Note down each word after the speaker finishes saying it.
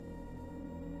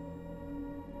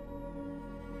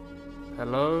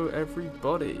Hello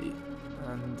everybody,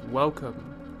 and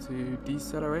welcome to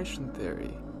Deceleration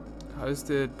Theory.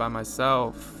 Hosted by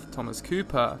myself, Thomas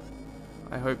Cooper,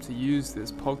 I hope to use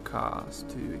this podcast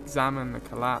to examine the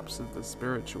collapse of the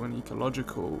spiritual and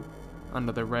ecological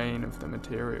under the reign of the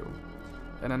material.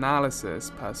 An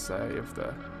analysis, per se, of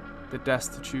the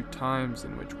destitute times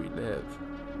in which we live.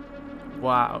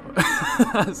 Wow,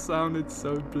 that sounded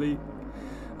so bleak.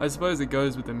 I suppose it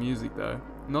goes with the music though.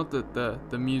 Not that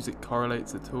the music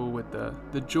correlates at all with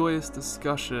the joyous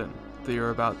discussion that you're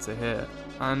about to hear.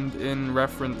 And in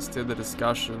reference to the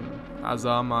discussion, as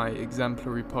are my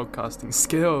exemplary podcasting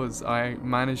skills, I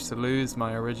managed to lose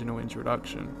my original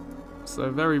introduction.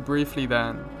 So very briefly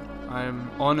then, I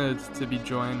am honoured to be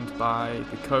joined by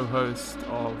the co-host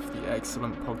of the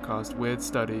excellent podcast Weird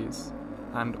Studies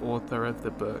and author of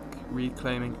the book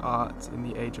Reclaiming Art in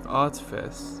the Age of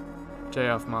Artifice,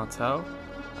 JF Martel.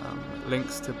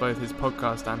 Links to both his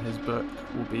podcast and his book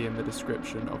will be in the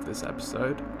description of this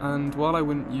episode. And while I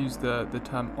wouldn't use the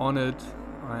term honoured,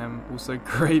 I am also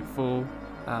grateful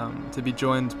to be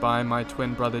joined by my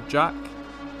twin brother Jack.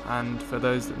 And for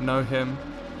those that know him,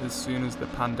 as soon as the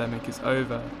pandemic is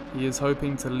over, he is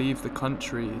hoping to leave the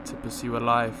country to pursue a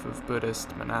life of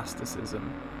Buddhist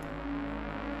monasticism.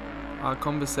 Our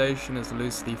conversation is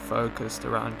loosely focused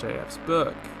around JF's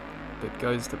book, but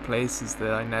goes to places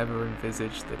that I never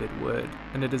envisaged that it would.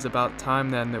 And it is about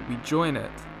time then that we join it,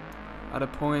 at a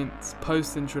point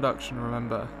post-introduction,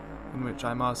 remember, in which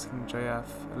I'm asking JF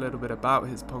a little bit about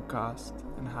his podcast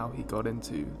and how he got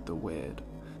into the weird.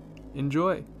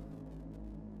 Enjoy!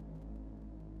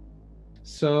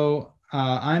 So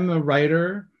I'm a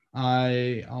writer.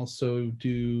 I also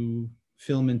do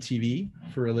film and TV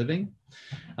for a living.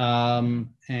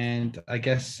 And I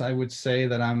guess I would say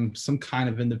that I'm some kind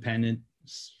of independent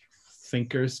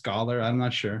thinker, scholar. I'm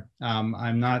not sure.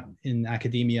 I'm not in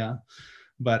academia,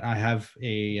 but I have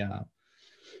an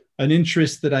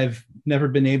interest that I've never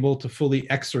been able to fully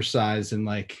exercise in,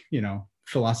 like,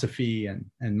 philosophy and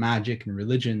magic and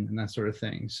religion and that sort of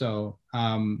thing. So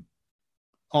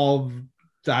all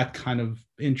that kind of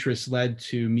interest led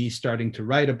to me starting to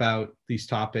write about these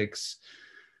topics,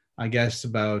 I guess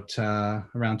about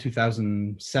around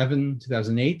 2007,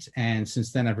 2008. And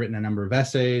since then, I've written a number of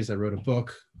essays. I wrote a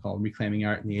book called Reclaiming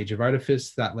Art in the Age of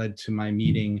Artifice. That led to my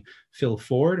meeting Phil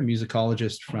Ford, a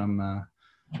musicologist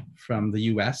from the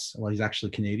US. Well, he's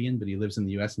actually Canadian, but he lives in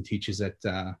the US and teaches at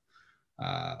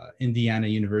Indiana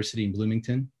University in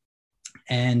Bloomington.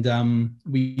 And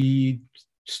we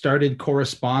started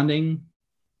corresponding.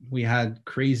 We had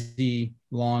crazy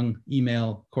long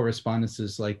email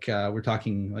correspondences, like we're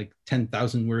talking like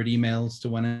 10,000 word emails to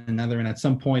one another. And at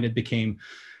some point it became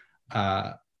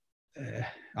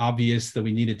obvious that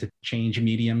we needed to change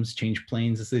mediums, change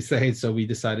planes, as they say. So we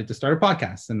decided to start a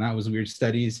podcast, and that was Weird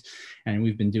Studies. And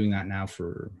we've been doing that now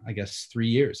for, I guess, 3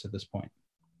 years at this point.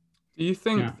 Do you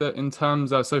think that in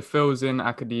terms of, so Phil's in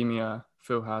academia,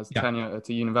 Phil has tenure at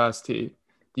a university.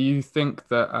 Do you think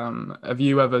that, have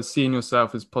you ever seen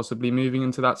yourself as possibly moving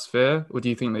into that sphere? Or do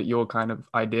you think that your kind of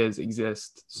ideas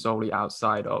exist solely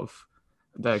outside of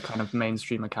the kind of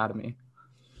mainstream academy?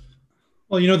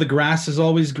 Well, the grass is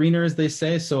always greener, as they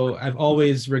say. So I've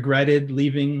always regretted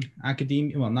leaving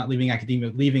academia. Well, not leaving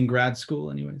academia, leaving grad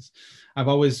school anyways. I've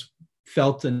always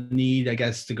felt a need, I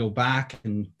guess, to go back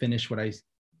and finish what I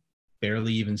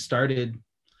barely even started.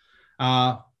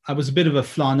 I was a bit of a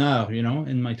flâneur,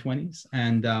 in my 20s,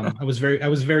 and I was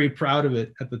very proud of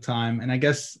it at the time. And I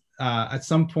guess at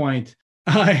some point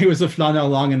I was a flâneur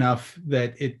long enough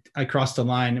that I crossed a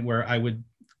line where I would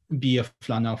be a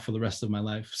flâneur for the rest of my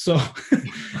life. So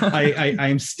I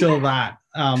am still that,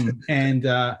 and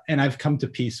I've come to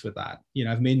peace with that.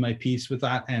 I've made my peace with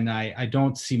that, and I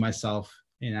don't see myself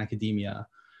in academia.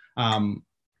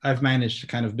 I've managed to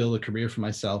kind of build a career for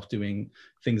myself doing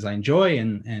things I enjoy,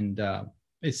 and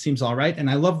it seems all right. And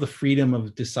I love the freedom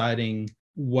of deciding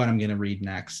what I'm going to read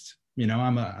next.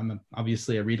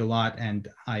 Obviously I read a lot, and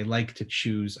I like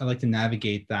to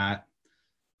navigate that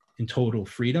in total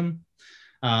freedom.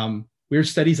 Weird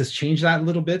Studies has changed that a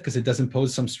little bit because it does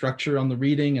impose some structure on the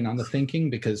reading and on the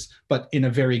thinking, but in a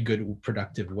very good,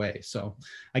 productive way. So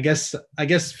I guess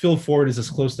Phil Ford is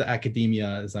as close to academia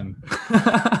as I'm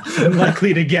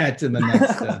likely to get in the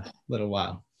next little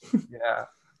while. Yeah.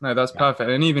 No, that's perfect.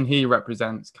 And even he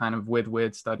represents kind of with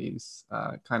Weird Studies,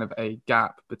 kind of a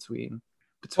gap between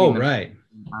Oh, right.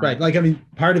 Right. Like, I mean,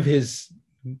 part of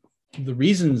the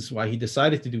reasons why he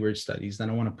decided to do Weird Studies, I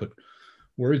don't want to put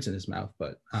words in his mouth,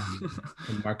 but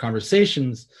in our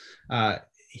conversations,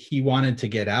 he wanted to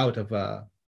get out of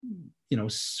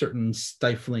certain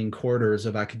stifling quarters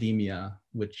of academia,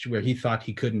 where he thought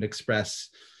he couldn't express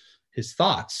his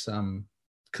thoughts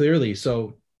clearly.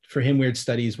 So for him, Weird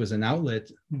Studies was an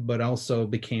outlet, but also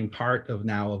became part of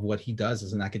what he does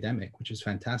as an academic, which is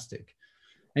fantastic.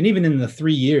 And even in the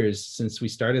 3 years since we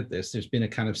started this, there's been a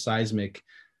kind of seismic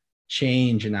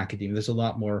change in academia. There's a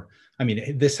lot more. I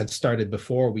mean, this had started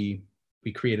before we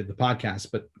created the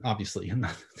podcast, but obviously,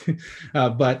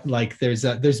 but like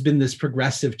there's been this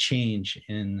progressive change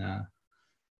in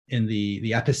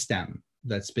the episteme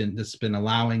that's been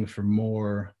allowing for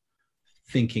more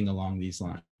thinking along these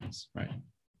lines, right?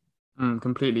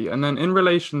 Completely. And then in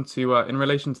relation to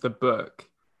the book,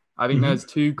 I think there's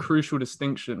two crucial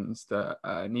distinctions that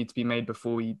need to be made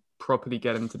before we properly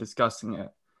get into discussing it.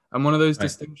 And one of those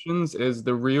distinctions is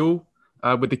the real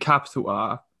with the capital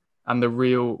R and the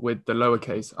real with the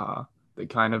lowercase r that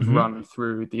kind of run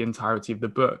through the entirety of the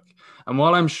book. And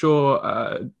while I'm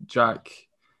sure Jack,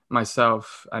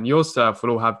 myself, and yourself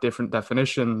will all have different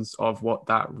definitions of what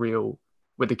that real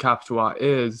with the capital R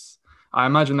is, I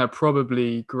imagine they're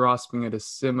probably grasping at a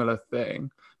similar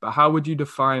thing. But how would you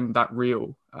define that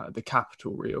real, the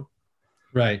capital real?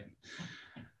 Right.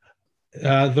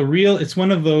 The real, it's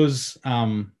one of those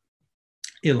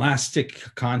elastic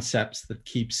concepts that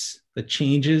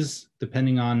changes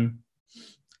depending on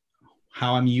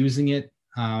how I'm using it.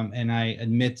 And I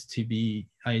admit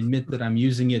that I'm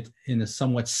using it in a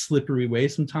somewhat slippery way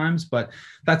sometimes, but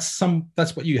that's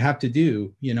what you have to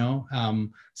do,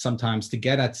 sometimes to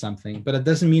get at something. But it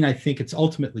doesn't mean I think it's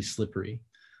ultimately slippery.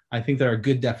 I think there are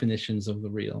good definitions of the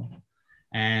real.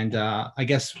 And I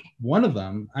guess one of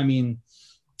them,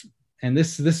 and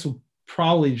this will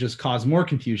probably just cause more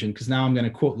confusion because now I'm going to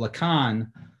quote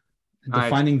Lacan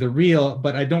defining the real,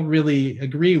 but I don't really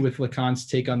agree with Lacan's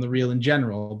take on the real in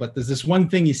general. But there's this one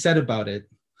thing he said about it,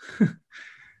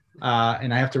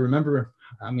 and I have to remember,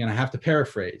 I'm going to have to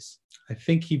paraphrase. I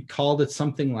think he called it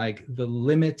something like the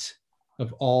limit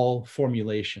of all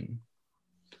formulation.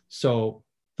 So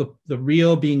the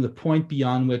real being the point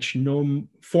beyond which no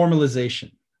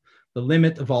formalization, the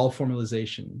limit of all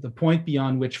formalization, the point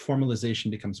beyond which formalization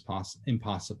becomes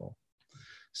impossible.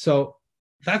 So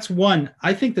that's one.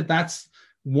 I think that's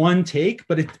one take,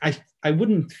 but I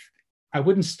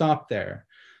wouldn't stop there.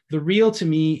 The real to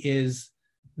me is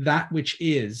that which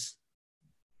is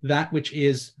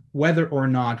whether or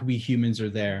not we humans are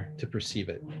there to perceive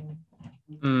it.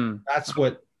 That's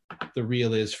what the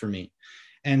real is for me.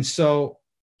 And so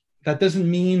that doesn't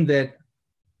mean that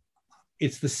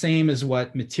it's the same as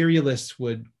what materialists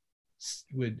would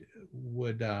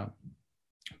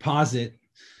posit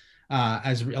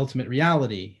as ultimate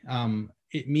reality.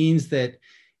 It means that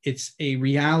it's a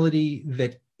reality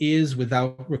that is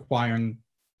without requiring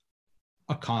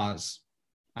a cause,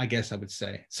 I guess I would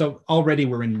say. So already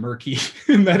we're in murky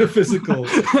metaphysical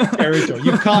territory.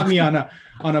 You've caught me on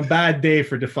a bad day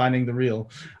for defining the real.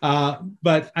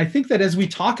 But I think that as we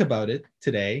talk about it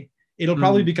today, it'll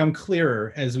probably become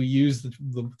clearer as we use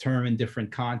the term in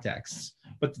different contexts.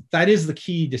 But that is the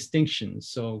key distinction.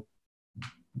 So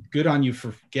good on you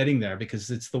for getting there, because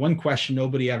it's the one question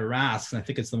nobody ever asks. And I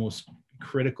think it's the most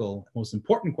critical, most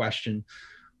important question.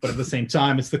 But at the same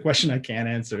time, it's the question I can't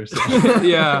answer. So.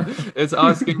 Yeah, it's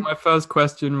asking. My first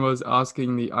question was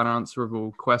asking the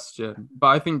unanswerable question. But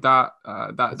I think that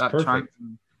chimes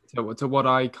to what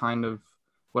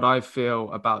I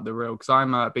feel about the real, because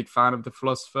I'm a big fan of the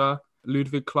philosopher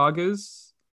Ludwig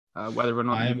Klages. Whether or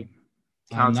not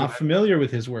I'm not familiar with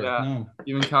his work. No,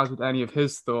 you encountered any of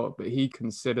his thought, but he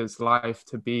considers life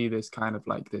to be this kind of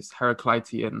like this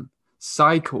Heraclitean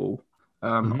cycle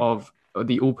of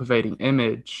the all-pervading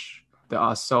image, that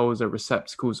our souls are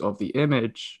receptacles of the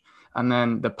image, and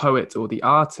then the poet or the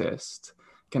artist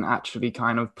can actually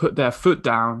kind of put their foot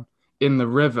down in the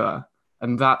river,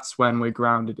 and that's when we're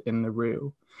grounded in the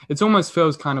real. It almost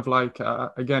feels kind of like,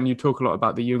 again, you talk a lot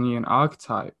about the Jungian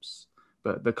archetypes,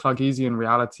 but the Klagesian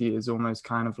reality is almost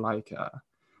kind of like,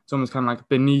 it's almost kind of like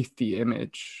beneath the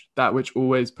image, that which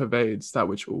always pervades, that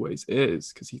which always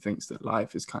is, because he thinks that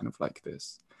life is kind of like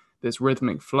this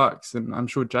rhythmic flux. And I'm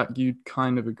sure, Jack, you'd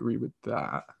kind of agree with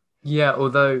that. Yeah,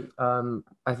 although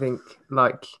I think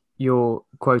like your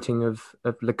quoting of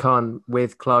Lacan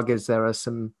with Klages, there are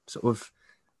some sort of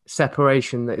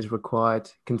separation that is required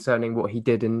concerning what he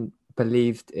did and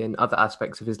believed in other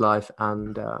aspects of his life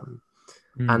and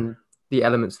the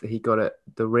elements that he got at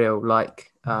the real,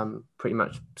 like pretty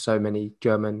much so many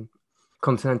German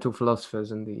continental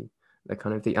philosophers, and the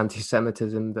kind of the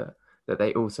anti-Semitism that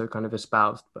they also kind of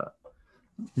espoused. But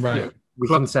right, we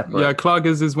can separate. Yeah,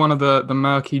 Klages is one of the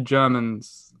murky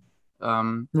Germans.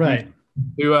 Right.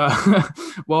 who,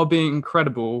 while being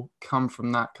incredible, come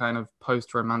from that kind of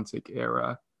post-romantic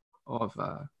era of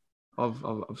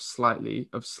slightly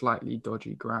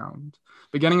dodgy ground.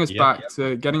 But getting us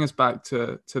back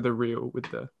to the real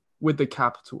with the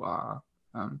capital R.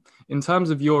 In terms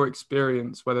of your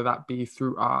experience, whether that be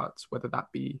through art, whether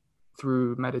that be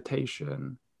through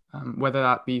meditation, whether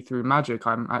that be through magic,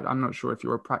 I'm not sure if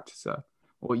you're a practicer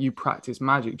or you practice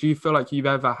magic. Do you feel like you've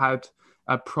ever had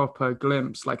a proper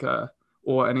glimpse,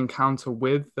 or an encounter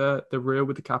with the real,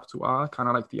 with the capital R, kind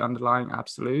of like the underlying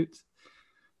absolute?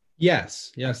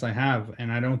 Yes, I have.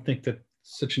 And I don't think that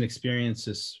such an experience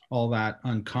is all that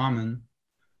uncommon.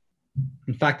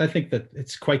 In fact, I think that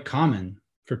it's quite common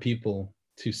for people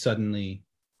to suddenly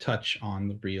touch on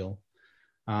the real.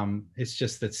 It's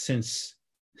just that since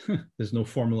there's no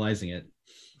formalizing it,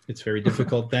 it's very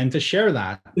difficult then to share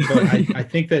that. But I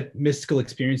think that mystical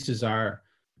experiences are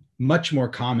much more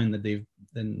common than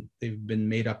they've been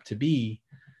made up to be.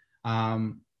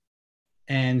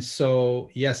 And so,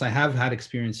 yes, I have had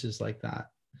experiences like that.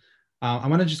 I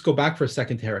want to just go back for a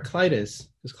second to Heraclitus,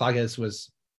 because Claudius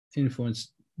was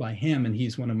influenced by him, and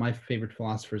he's one of my favorite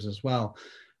philosophers as well.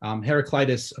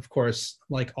 Heraclitus, of course,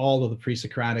 like all of the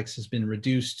pre-Socratics, has been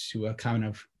reduced to a kind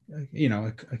of,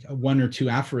 a one or two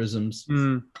aphorisms,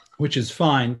 which is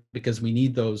fine because we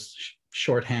need those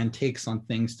shorthand takes on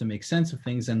things to make sense of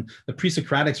things. And the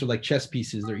pre-Socratics are like chess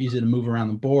pieces. They're easy to move around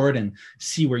the board and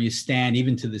see where you stand,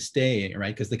 even to this day,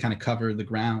 right? Because they kind of cover the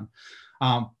ground.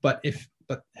 But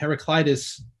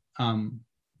Heraclitus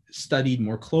studied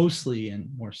more closely and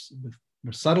with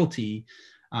more subtlety,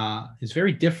 is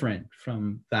very different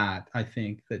from that. I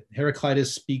think that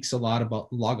Heraclitus speaks a lot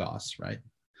about logos, right?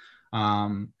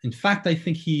 In fact, I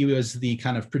think he was the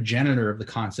kind of progenitor of the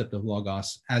concept of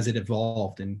logos as it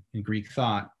evolved in Greek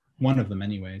thought, one of them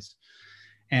anyways.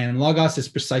 And logos is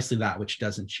precisely that which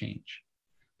doesn't change,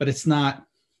 but it's not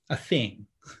a thing.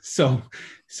 So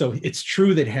it's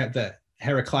true that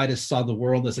Heraclitus saw the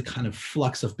world as a kind of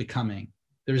flux of becoming.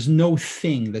 There's no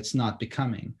thing that's not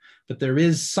becoming, but there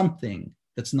is something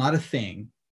that's not a thing.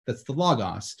 That's the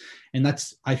logos. And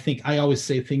that's, I think, I always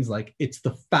say things like, it's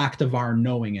the fact of our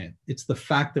knowing it. It's the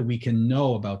fact that we can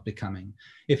know about becoming.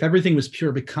 If everything was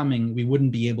pure becoming, we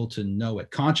wouldn't be able to know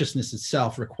it. Consciousness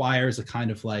itself requires a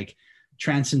kind of like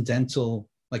transcendental,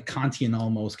 like Kantian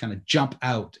almost, kind of jump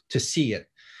out to see it.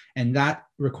 And that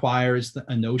requires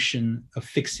a notion of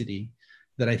fixity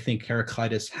that I think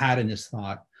Heraclitus had in his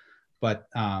thought. But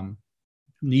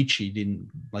Nietzsche didn't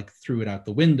threw it out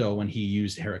the window when he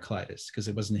used Heraclitus, because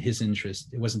it wasn't his interest.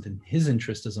 It wasn't in his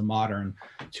interest as a modern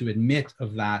to admit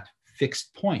of that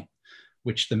fixed point,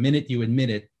 which the minute you admit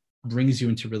it brings you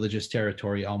into religious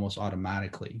territory almost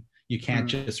automatically. You can't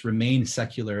just remain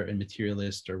secular and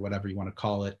materialist or whatever you want to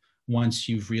call it once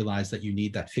you've realized that you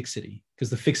need that fixity, because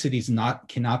the fixity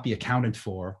cannot be accounted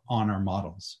for on our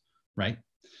models, right?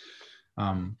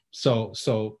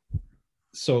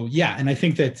 So yeah, and I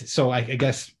think that, so I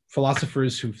guess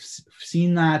philosophers who've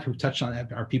seen that, who've touched on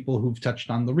that, are people who've touched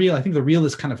on the real. I think the real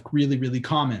is kind of really, really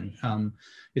common.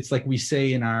 It's like we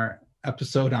say in our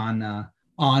episode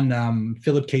on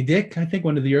Philip K. Dick, I think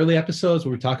one of the early episodes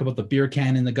where we talk about the beer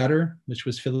can in the gutter, which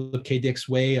was Philip K. Dick's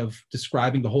way of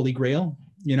describing the Holy Grail,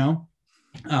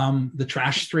 the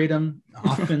trash stratum.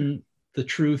 Often the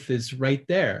truth is right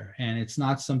there, and it's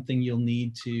not something you'll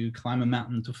need to climb a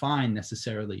mountain to find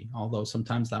necessarily, although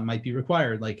sometimes that might be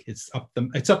required. Like it's up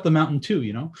the mountain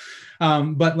too,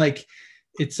 but like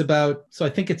it's about, so I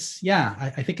think it's,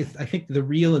 yeah, I think the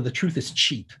real and the truth is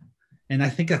cheap. And I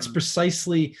think that's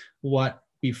precisely what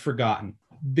we've forgotten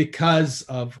because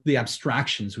of the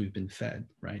abstractions we've been fed,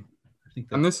 right?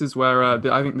 And this is where I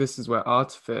think this is where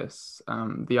artifice,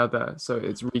 so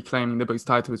it's reclaiming, the book's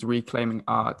title is Reclaiming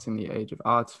Art in the Age of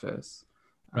Artifice.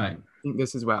 Right. I think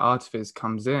this is where artifice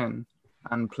comes in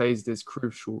and plays this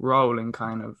crucial role in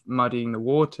kind of muddying the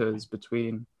waters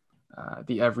between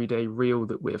the everyday real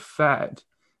that we're fed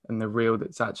and the real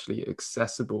that's actually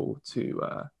accessible to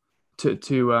us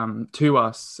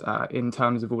in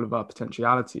terms of all of our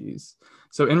potentialities.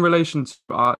 So in relation to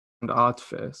art and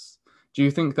artifice, do you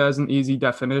think there's an easy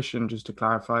definition, just to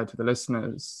clarify to the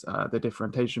listeners, the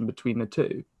differentiation between the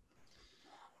two?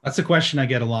 That's a question I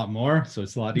get a lot more, so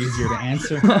it's a lot easier to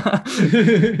answer.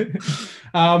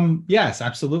 Yes,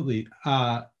 absolutely.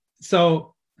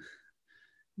 So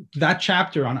that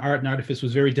chapter on art and artifice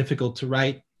was very difficult to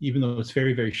write, even though it's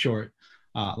very, very short.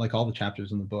 like all the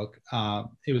chapters in the book.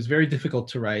 It was very difficult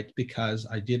to write because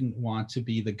I didn't want to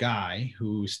be the guy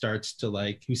who starts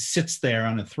to who sits there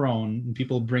on a throne and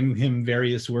people bring him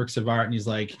various works of art and he's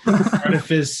like,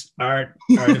 artifice, art,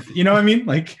 you know what I mean?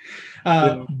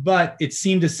 But it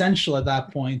seemed essential at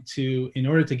that point in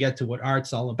order to get to what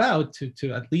art's all about,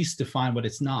 to at least define what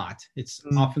it's not. It's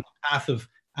often the path of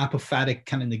apophatic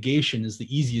kind of negation is the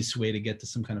easiest way to get to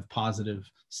some kind of positive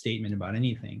statement about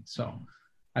anything. So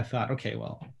I thought, okay,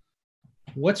 well,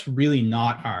 what's really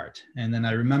not art? And then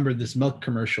I remembered this milk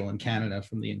commercial in Canada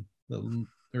from the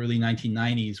early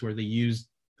 1990s where they used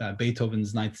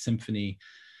Beethoven's Ninth Symphony,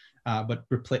 but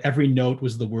every note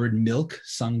was the word milk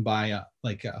sung by a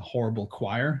horrible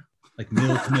choir, like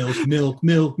milk, milk, milk,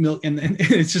 milk, milk. And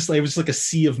it's just it was like a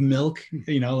sea of milk,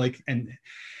 and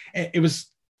it was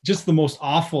just the most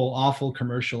awful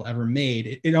commercial ever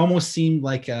made. It almost seemed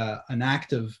like an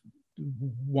act of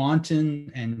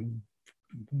wanton and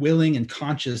willing and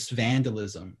conscious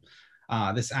vandalism,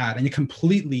 this ad, and it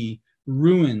completely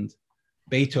ruined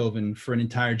Beethoven for an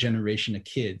entire generation of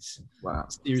kids. Wow.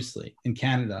 Seriously, in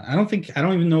Canada. I don't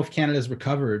even know if Canada's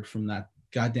recovered from that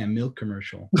goddamn milk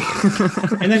commercial.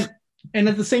 And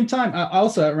at the same time,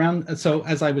 also so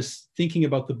as I was thinking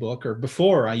about the book, or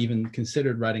before I even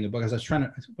considered writing a book, as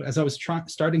I was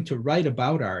starting to write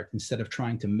about art instead of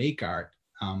trying to make art,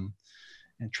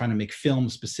 and trying to make film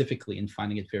specifically, and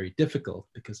finding it very difficult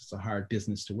because it's a hard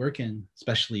business to work in,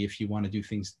 especially if you want to do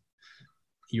things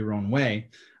your own way.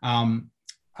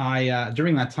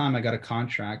 During that time, I got a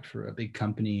contract for a big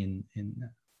company in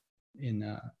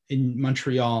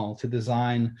Montreal to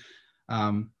design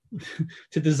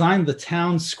the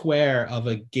town square of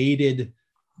a gated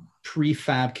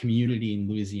prefab community in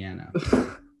Louisiana.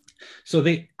 So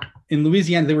in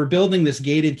Louisiana, they were building this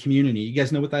gated community. You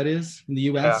guys know what that is in the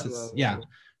US? Yeah,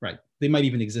 right. They might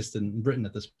even exist in Britain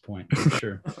at this point, I'm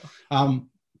sure.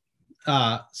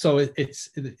 So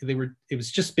it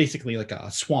was just basically like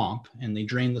a swamp, and they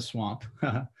drained the swamp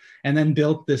and then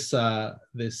built this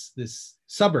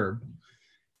suburb.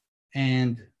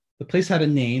 And the place had a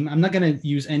name. I'm not going to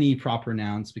use any proper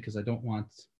nouns because I don't want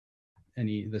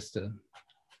any of this to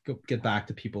get back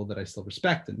to people that I still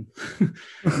respect and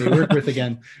may work with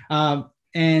again.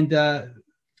 And the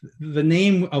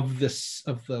name of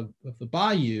the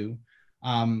bayou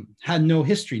had no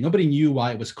history. Nobody knew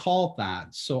why it was called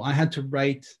that. So I had to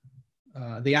write.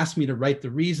 They asked me to write the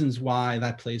reasons why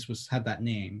that place had that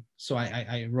name. So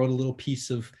I wrote a little piece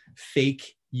of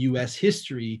fake U.S.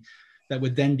 history that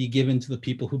would then be given to the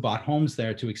people who bought homes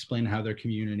there to explain how their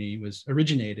community was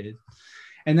originated.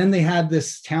 And then they had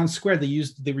this town square. They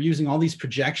were using all these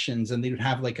projections, and they would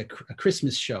have like a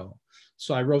Christmas show.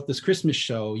 So I wrote this Christmas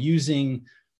show using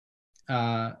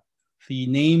the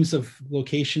names of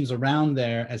locations around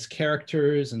there as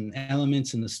characters and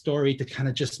elements in the story to kind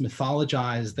of just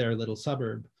mythologize their little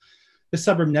suburb. This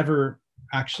suburb never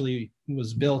actually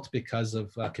was built because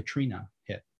of Katrina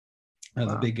hit.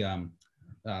 The big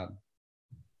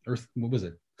earth, what was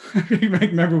it? I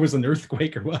remember it was an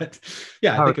earthquake or what?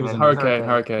 Yeah, I think it was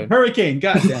hurricane. Hurricane,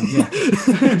 goddamn,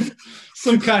 yeah.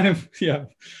 some kind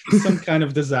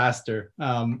of disaster.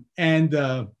 So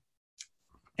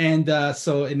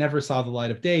it never saw the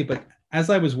light of day. But as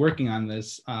I was working on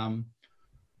this,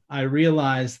 I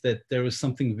realized that there was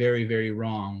something very, very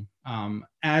wrong.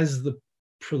 As the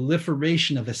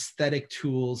proliferation of aesthetic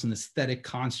tools and aesthetic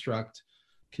construct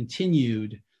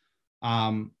continued,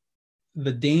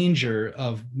 the danger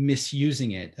of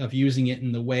misusing it, of using it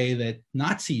in the way that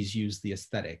Nazis used the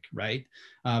aesthetic, right,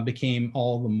 became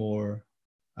all the more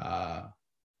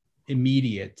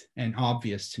immediate and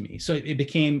obvious to me. So it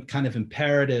became kind of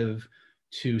imperative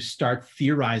to start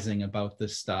theorizing about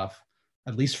this stuff,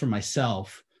 at least for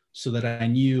myself, so that I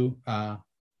knew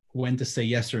when to say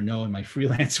yes or no in my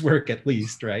freelance work, at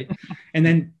least, right? And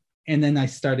then I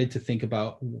started to think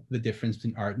about the difference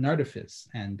between art and artifice.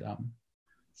 And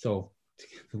so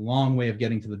the long way of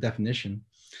getting to the definition.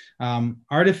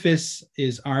 Artifice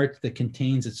is art that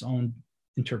contains its own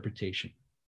interpretation.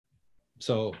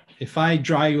 So if I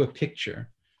draw you a picture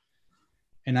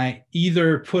and I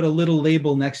either put a little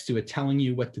label next to it telling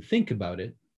you what to think about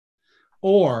it,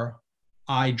 or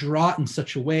I draw it in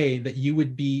such a way that it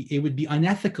would be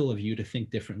unethical of you to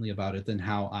think differently about it than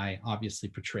how I obviously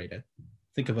portrayed it.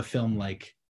 Think of a film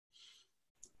like,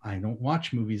 I don't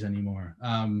watch movies anymore.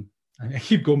 I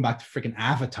keep going back to freaking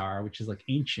Avatar, which is like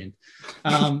ancient.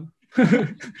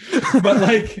 but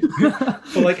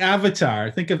like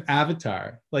Avatar, think of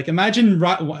Avatar. Like imagine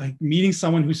meeting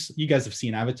someone who's, you guys have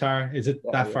seen Avatar. Is it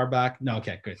that far back? No.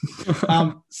 Okay, good.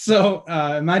 So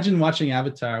imagine watching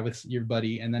Avatar with your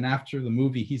buddy. And then after the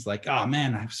movie, he's like, oh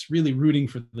man, I was really rooting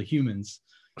for the humans.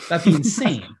 That'd be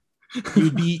insane.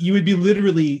 You would be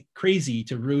literally crazy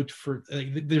to root for.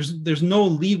 There's no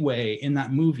leeway in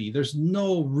that movie. There's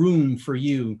no room for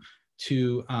you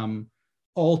to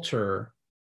alter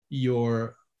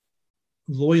your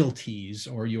loyalties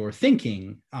or your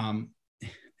thinking.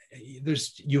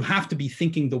 You have to be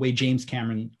thinking the way James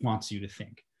Cameron wants you to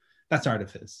think. That's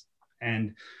artifice.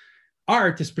 And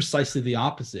art is precisely the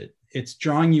opposite. It's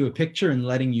drawing you a picture and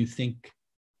letting you think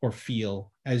or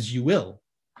feel as you will.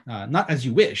 Not as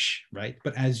you wish, right?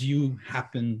 But as you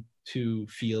happen to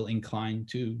feel inclined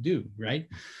to do, right?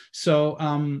 So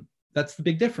that's the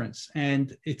big difference.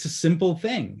 And it's a simple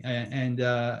thing. And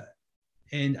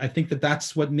I think that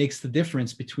that's what makes the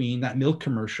difference between that milk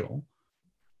commercial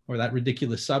or that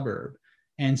ridiculous suburb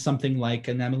and something like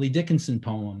an Emily Dickinson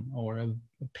poem or a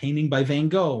painting by Van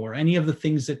Gogh or any of the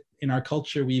things that in our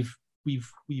culture we've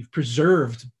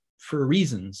preserved for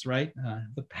reasons, right?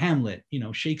 The Hamlet,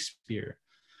 Shakespeare.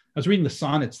 I was reading the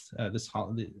sonnets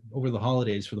over the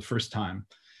holidays for the first time,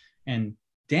 and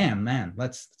damn, man,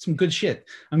 that's some good shit.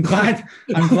 I'm glad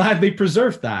they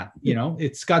preserved that.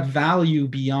 It's got value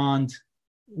beyond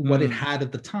what it had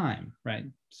at the time, right?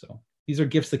 So these are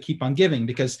gifts that keep on giving,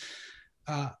 because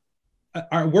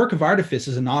our work of artifice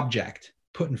is an object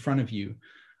put in front of you.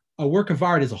 A work of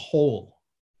art is a hole.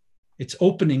 It's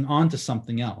opening onto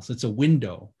something else. It's a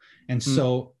window. And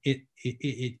so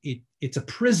it's a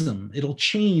prism. It'll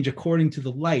change according to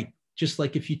the light. Just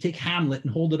like if you take Hamlet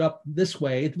and hold it up this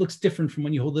way, it looks different from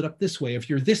when you hold it up this way. If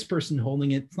you're this person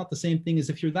holding it, it's not the same thing as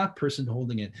if you're that person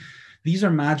holding it. These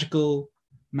are magical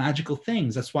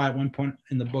things. That's why at one point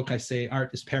in the book, I say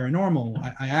art is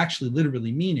paranormal. I actually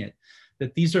literally mean it,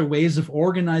 that these are ways of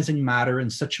organizing matter in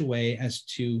such a way as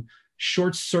to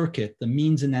short circuit the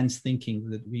means and ends thinking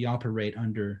that we operate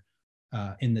under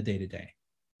in the day-to-day.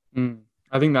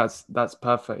 I think that's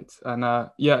perfect. And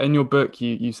in your book,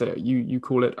 you said you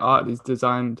call it art is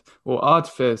designed, or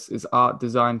artifice is art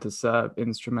designed to serve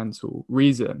instrumental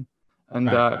reason.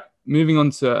 And moving on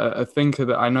to a thinker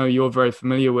that I know you're very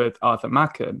familiar with, Arthur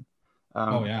Machen.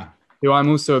 Who I'm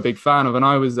also a big fan of. And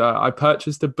I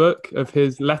purchased a book of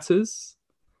his letters,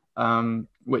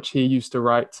 which he used to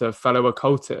write to fellow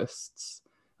occultists.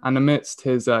 And amidst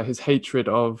his hatred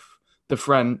of the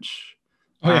French,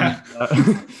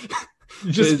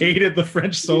 you just hated the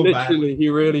French so badly. He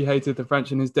really hated the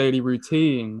French in his daily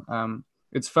routine.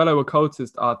 Its fellow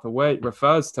occultist Arthur Waite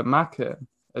refers to Machen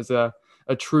as a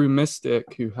true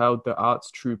mystic who held that art's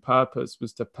true purpose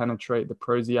was to penetrate the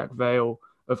prosiac veil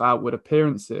of outward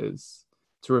appearances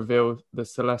to reveal the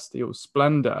celestial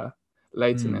splendor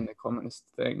latent in the commonest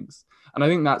things. And I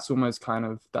think that's almost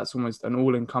an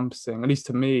all-encompassing, at least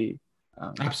to me.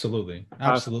 Absolutely.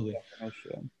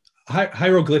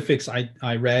 Hieroglyphics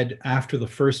I read after the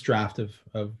first draft of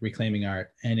Reclaiming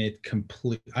Art, and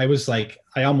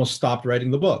I almost stopped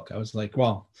writing the book. I was like,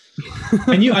 well,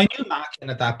 I knew Machen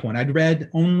at that point. I'd read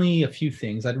only a few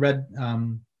things. I'd read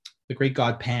The Great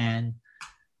God Pan,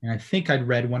 and I think I'd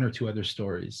read one or two other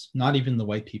stories, not even The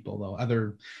White People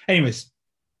though. Anyways,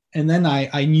 and then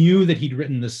I knew that he'd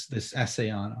written this essay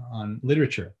on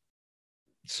literature.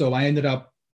 So I ended up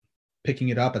picking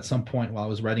it up at some point while I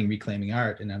was writing Reclaiming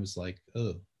Art, and I was like,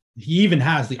 oh, he even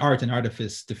has the art and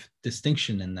artifice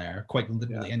distinction in there, quite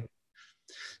literally. Yeah. And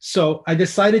so I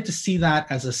decided to see that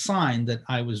as a sign that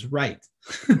I was right,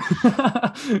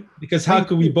 because how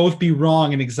could we both be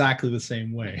wrong in exactly the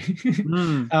same way?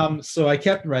 So I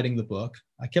kept writing the book.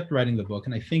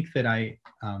 And I think that I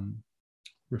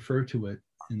refer to it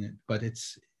in it, but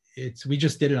it's we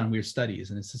just did it on Weird Studies,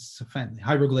 and it's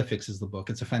Hieroglyphics is the book.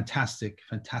 It's a fantastic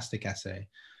essay.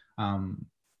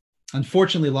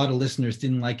 Unfortunately, a lot of listeners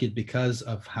didn't like it because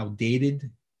of how dated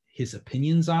his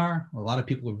opinions are. A lot of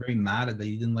people were very mad that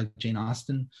he didn't like Jane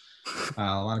Austen. A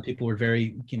lot of people were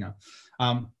very,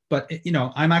 but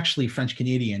I'm actually French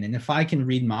Canadian, and if I can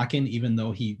read Machen, even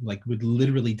though he would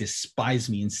literally despise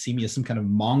me and see me as some kind of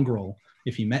mongrel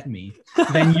if he met me,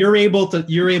 then you're able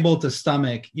to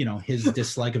stomach, his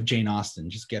dislike of Jane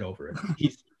Austen. Just get over it.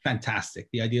 He's fantastic.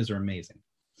 The ideas are amazing.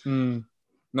 No,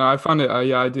 I found it.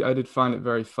 I did find it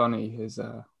very funny. His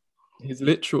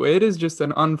literal. It is just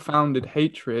an unfounded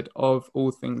hatred of all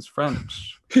things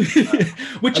French,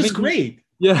 which is great.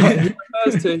 He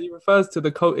refers to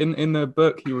the cult in the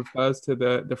book. He refers to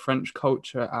the French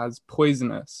culture as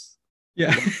poisonous.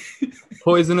 Yeah,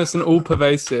 poisonous and all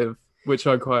pervasive. which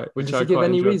I quite Does he give quite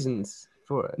any enjoy. reasons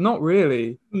for it? Not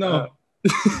really. No.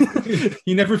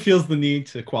 He never feels the need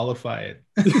to qualify it.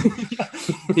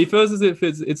 He feels as if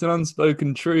it's an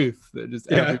unspoken truth that just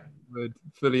Yeah. everyone would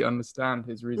fully understand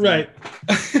his reason. Right.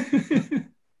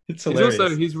 It's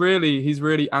hilarious. He's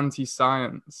really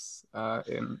anti-science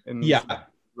in these Yeah. as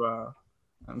well.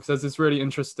 So it's this really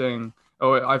interesting.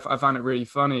 Oh, I found it really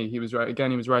funny. He was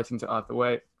writing to Arthur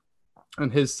Waite,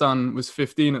 and his son was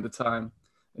 15 at the time,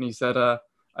 and he said,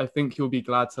 "I think you'll be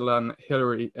glad to learn that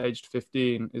Hillary, aged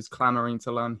 15, is clamoring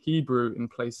to learn Hebrew in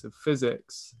place of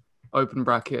physics. Open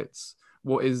brackets.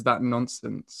 What is that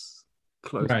nonsense?"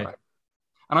 Close brackets.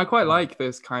 And I quite like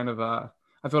this kind of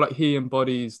I feel like he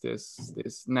embodies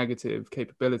this negative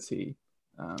capability.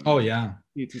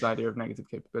 His idea of negative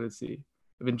capability,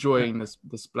 of enjoying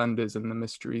the splendors and the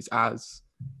mysteries as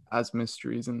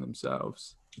mysteries in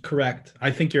themselves. Correct. I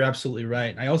think you're absolutely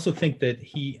right. I also think that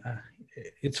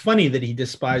it's funny that he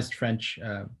despised French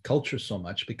culture so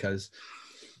much, because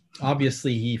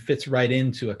obviously he fits right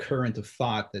into a current of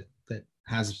thought that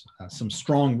has some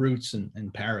strong roots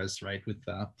in Paris, right, with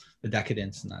the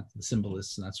decadence and the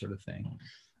symbolists and that sort of thing.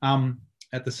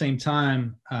 At the same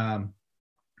time,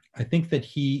 I think that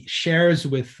he shares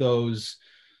with those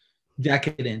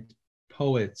decadent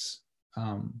poets,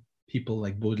 people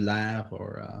like Baudelaire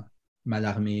or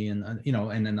Mallarmé,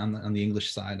 and then on the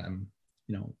English side,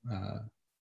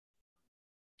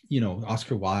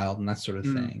 Oscar Wilde and that sort of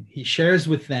thing. He shares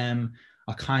with them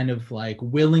a kind of like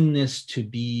willingness to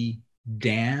be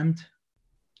damned,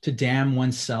 to damn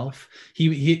oneself.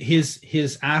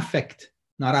 His affect,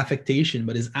 not affectation,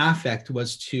 but his affect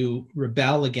was to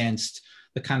rebel against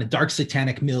the kind of dark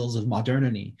satanic mills of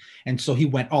modernity, and so he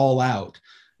went all out.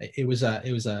 It was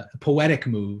a poetic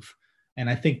move, and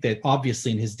I think that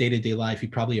obviously in his day-to-day life he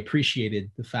probably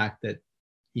appreciated the fact that,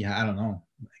 I don't know,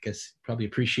 I guess probably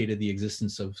appreciated the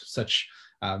existence of such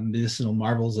medicinal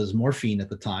marvels as morphine at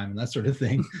the time and that sort of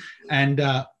thing. And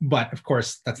but of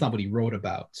course that's not what he wrote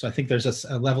about. So I think there's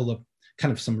a level of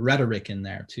kind of some rhetoric in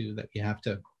there too that you have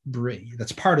to bring.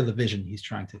 That's part of the vision he's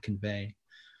trying to convey.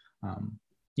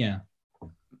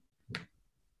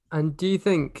 And do you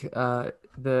think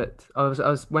that I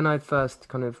was when I first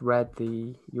kind of read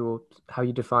how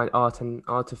you define art and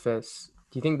artifice,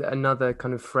 do you think that another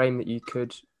kind of frame that you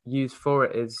could use for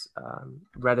it is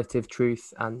relative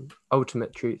truth and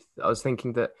ultimate truth? I was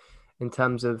thinking that in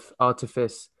terms of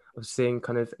artifice, I was seeing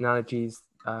kind of analogies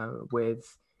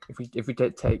with, if we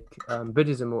take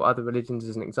Buddhism or other religions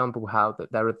as an example, how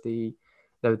that there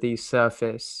are these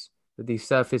surface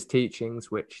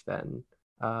teachings which then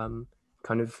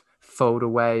kind of fold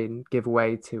away and give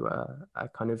way to a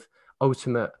kind of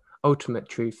ultimate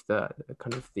truth, the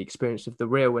kind of the experience of the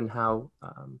real, and how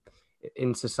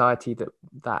in society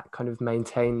that kind of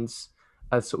maintains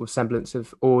a sort of semblance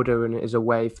of order and is a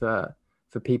way for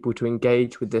people to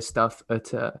engage with this stuff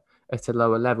at a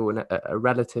lower level and a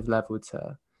relative level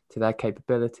to their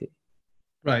capability.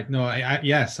 Right. No,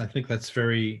 yes, I think that's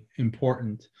very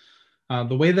important.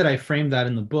 The way that I framed that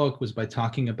in the book was by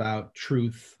talking about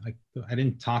truth. I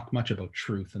didn't talk much about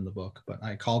truth in the book, but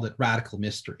I called it radical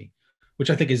mystery, which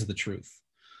I think is the truth.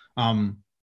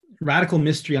 Radical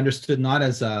mystery understood not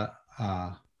as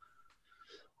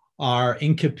our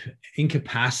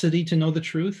incapacity to know the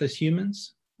truth as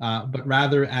humans, but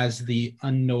rather as the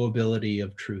unknowability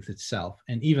of truth itself.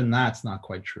 And even that's not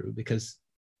quite true, because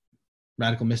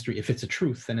radical mystery, if it's a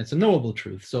truth, then it's a knowable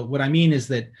truth. So what I mean is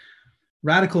that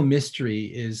radical mystery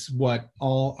is what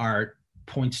all art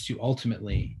points to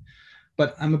ultimately.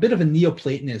 But I'm a bit of a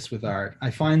Neoplatonist with art.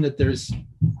 I find that there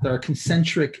are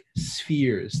concentric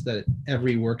spheres that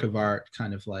every work of art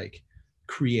kind of like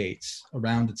creates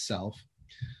around itself.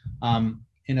 And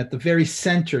at the very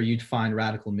center, you'd find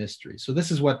radical mystery. So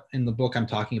this is what in the book I'm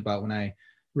talking about when I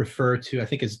refer to, I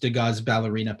think it's Degas'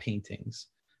 ballerina paintings,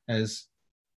 as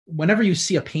whenever you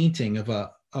see a painting of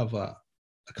a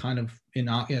kind of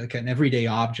like an everyday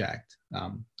object,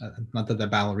 not that the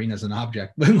ballerina is an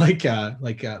object, but like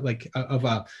of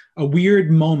a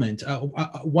weird moment,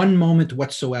 one moment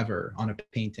whatsoever on a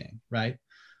painting, right?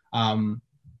 And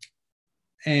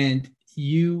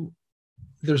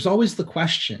there's always the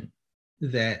question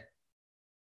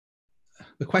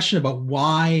about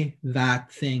why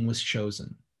that thing was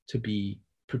chosen to be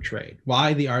portrayed,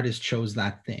 why the artist chose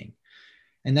that thing.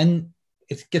 And then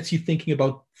it gets you thinking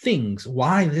about things.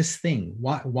 Why this thing?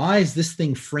 Why is this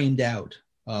thing framed out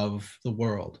of the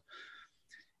world?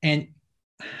 And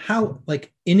how,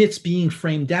 like, in its being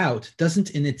framed out,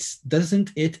 doesn't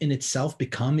it in itself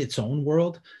become its own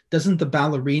world? Doesn't the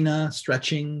ballerina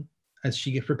stretching as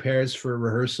she prepares for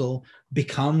rehearsal,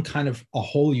 become kind of a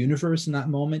whole universe in that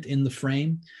moment in the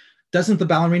frame? Doesn't the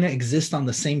ballerina exist on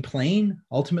the same plane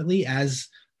ultimately as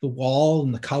the wall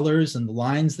and the colors and the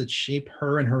lines that shape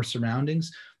her and her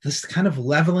surroundings? This kind of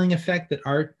leveling effect that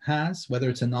art has, whether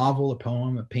it's a novel, a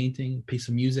poem, a painting, a piece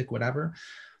of music, whatever,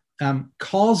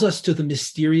 calls us to the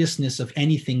mysteriousness of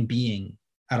anything being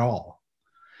at all.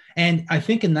 And I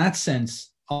think in that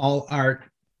sense, all art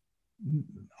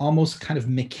almost kind of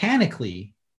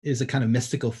mechanically is a kind of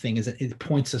mystical thing, is it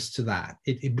points us to that.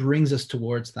 It brings us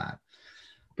towards that.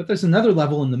 But there's another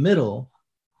level in the middle,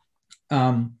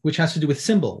 which has to do with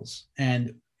symbols.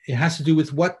 And it has to do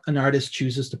with what an artist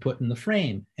chooses to put in the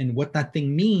frame and what that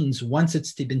thing means once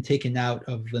it's been taken out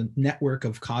of the network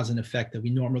of cause and effect that we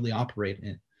normally operate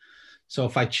in. So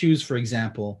if I choose, for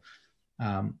example,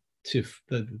 an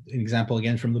example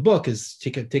again from the book is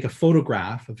take a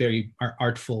photograph, a very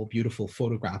artful, beautiful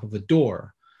photograph of a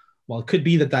door. Well, it could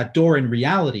be that door in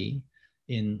reality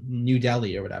in New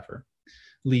Delhi or whatever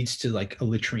leads to like a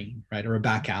latrine, right? Or a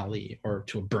back alley or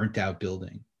to a burnt out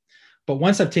building. But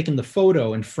once I've taken the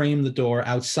photo and framed the door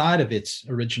outside of its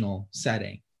original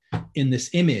setting in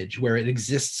this image where it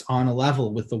exists on a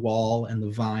level with the wall and the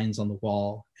vines on the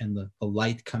wall and the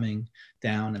light coming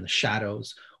down and the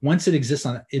shadows, once it exists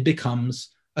on it, it becomes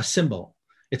a symbol.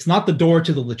 It's not the door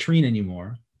to the latrine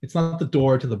anymore. It's not the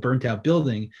door to the burnt out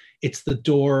building. It's the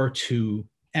door to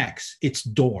X. It's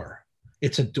door.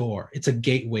 It's a door. It's a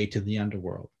gateway to the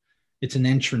underworld. It's an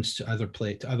entrance to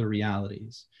other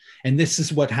realities. And this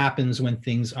is what happens when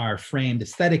things are framed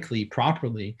aesthetically,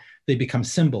 properly. They become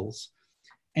symbols.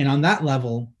 And on that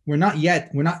level, we're not in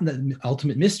the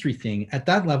ultimate mystery thing. At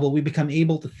that level, we become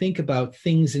able to think about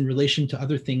things in relation to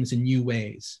other things in new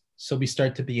ways. So we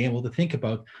start to be able to think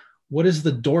about, what is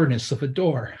the doorness of a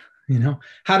door? You know,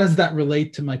 how does that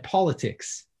relate to my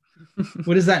politics?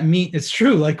 What does that mean? It's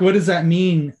true. Like, what does that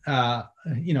mean?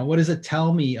 What does it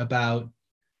tell me about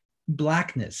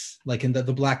blackness, like in the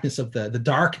blackness of the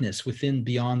darkness within,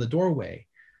 beyond the doorway?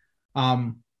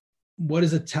 What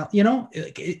does it tell?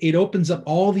 It opens up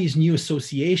all these new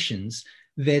associations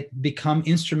that become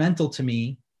instrumental to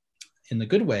me in the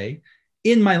good way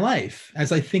in my life,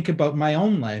 as I think about my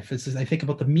own life, as I think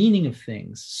about the meaning of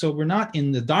things. So we're not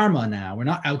in the Dharma now. We're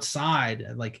not outside,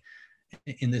 like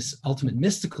in this ultimate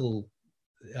mystical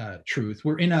truth.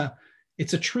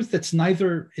 It's a truth that's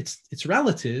neither, it's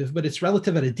relative, but it's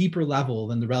relative at a deeper level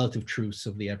than the relative truths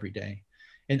of the everyday.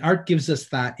 And art gives us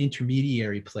that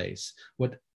intermediary place,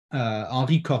 what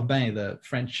Henri Corbin, the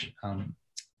French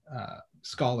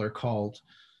scholar, called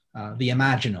the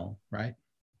imaginal, right?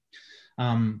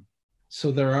 So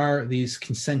there are these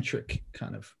concentric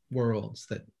kind of worlds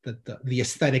that the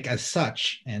aesthetic as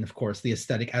such, and of course the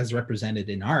aesthetic as represented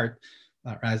in art,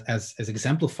 as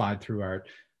exemplified through art,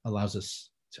 allows us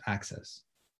to access.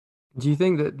 Do you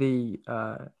think that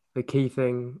the key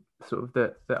thing sort of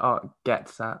that art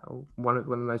gets at, or one of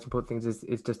the most important things,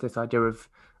 is just this idea of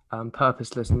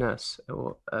purposelessness,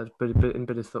 or in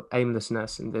Buddhist thought,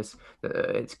 aimlessness, and this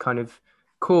it's kind of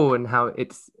core, and how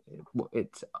it's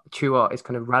true art is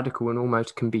kind of radical and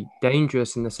almost can be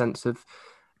dangerous in the sense of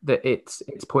that it's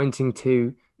pointing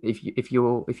to, if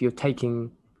you're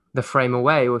taking the frame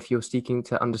away, or if you're seeking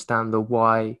to understand the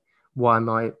why am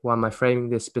I framing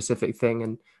this specific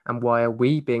thing, and why are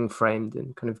we being framed,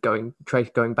 and kind of going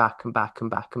back and back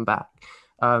and back and back.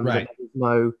 Right.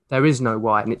 There is no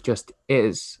why, and it just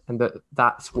is, and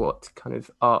that's what kind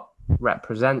of art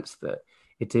represents, that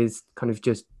it is kind of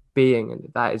just being, and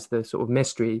that is the sort of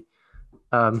mystery.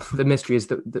 The mystery is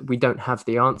that we don't have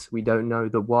the answer. We don't know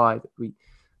the why.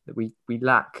 That we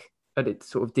lack, at its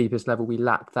sort of deepest level, we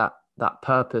lack that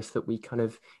purpose that we kind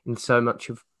of, in so much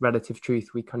of relative truth,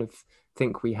 we kind of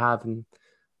think we have and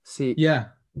see. Yeah,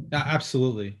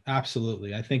 absolutely.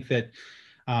 I think that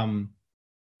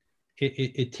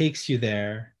it takes you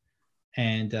there.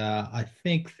 And I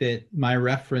think that my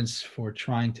reference for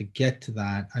trying to get to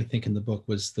that, I think in the book,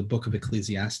 was the Book of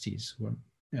Ecclesiastes,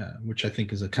 which I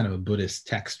think is a kind of a Buddhist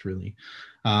text, really,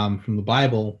 from the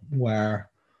Bible, where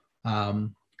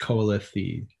Qoheleth,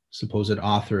 the supposed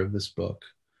author of this book,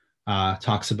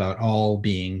 talks about all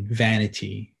being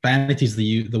vanity. Vanity is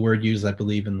the word used, I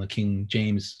believe, in the King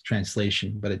James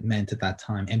translation, but it meant at that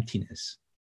time emptiness,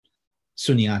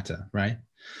 sunyata, right?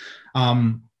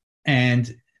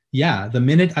 And yeah, the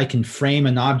minute I can frame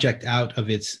an object out of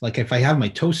its, like if I have my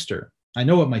toaster, I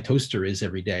know what my toaster is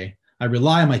every day. I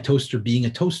rely on my toaster being a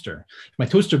toaster. If my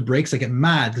toaster breaks, I get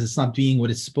mad because it's not being what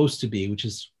it's supposed to be, which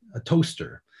is a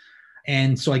toaster.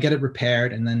 And so I get it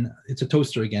repaired, and then it's a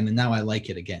toaster again, and now I like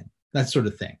it again. That sort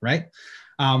of thing, right?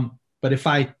 But if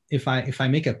I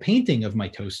make a painting of my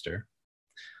toaster,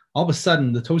 all of a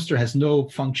sudden the toaster has no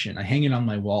function. I hang it on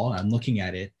my wall, I'm looking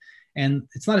at it, and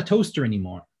it's not a toaster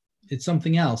anymore. It's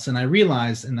something else. And I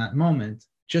realized in that moment,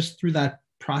 just through that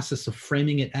process of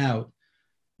framing it out,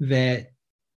 that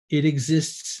it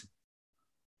exists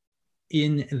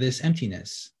in this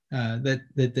emptiness,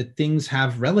 that things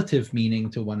have relative meaning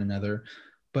to one another,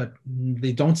 but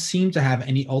they don't seem to have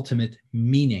any ultimate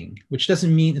meaning, which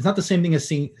doesn't mean, it's not the same thing as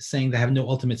saying they have no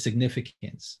ultimate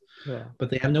significance, but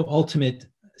they have no ultimate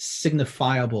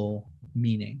signifiable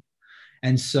meaning.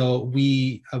 And so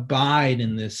we abide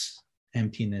in this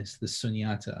emptiness, this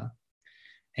sunyata.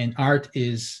 And art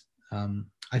is,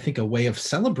 I think, a way of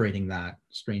celebrating that,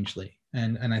 strangely.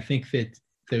 And I think that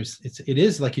it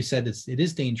is, like you said, it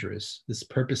is dangerous, this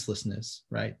purposelessness,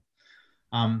 right?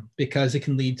 Because it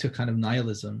can lead to kind of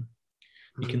nihilism.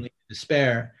 It can lead to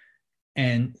despair.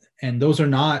 And those are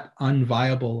not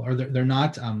unviable, or they're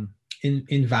not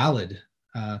invalid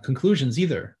conclusions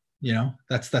either. You know,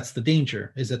 that's the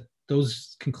danger, is that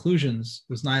those conclusions,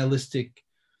 those nihilistic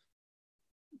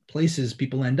places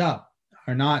people end up,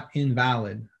 are not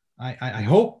invalid. I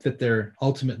hope that they're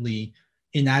ultimately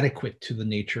inadequate to the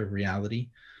nature of reality,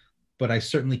 but I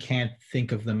certainly can't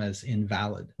think of them as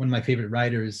invalid. One of my favorite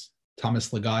writers,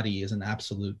 Thomas Ligotti, is an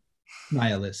absolute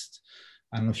nihilist.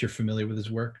 I don't know if you're familiar with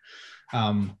his work.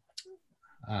 Not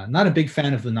a big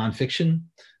fan of the nonfiction,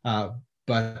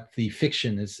 but the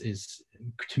fiction is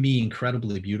to me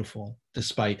incredibly beautiful,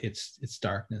 despite its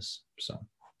darkness.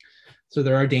 So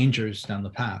there are dangers down the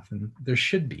path, and there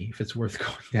should be, if it's worth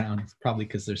going down. It's probably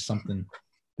because there's something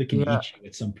that can eat you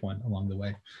at some point along the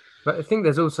way. But I think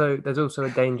there's also a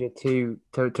danger to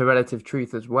relative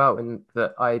truth as well, in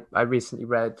that I recently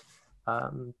read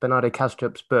Bernardo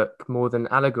Kastrup's book More Than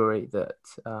Allegory, that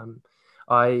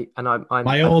I'm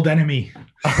my old enemy.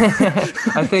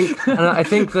 I think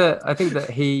that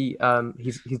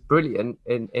he's brilliant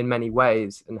in many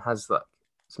ways and has like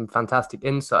some fantastic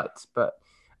insights, but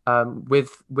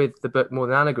with the book More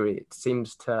Than Allegory, it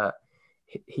seems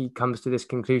he comes to this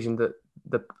conclusion that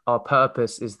our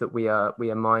purpose is that we are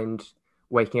mind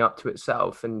waking up to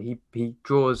itself, and he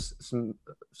draws some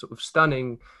sort of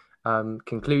stunning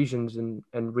conclusions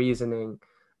and reasoning,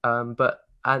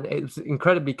 and it was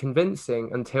incredibly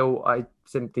convincing until I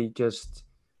simply just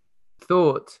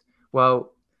thought,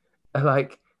 well,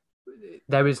 like,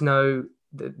 there is no,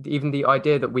 even the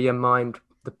idea that we are mind,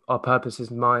 our purpose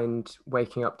is mind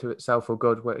waking up to itself, or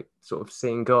God, sort of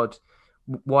seeing God.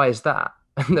 Why is that?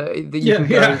 And you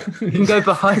can go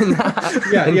behind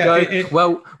that.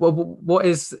 Well, what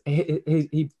is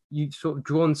you sort of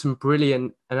drawn some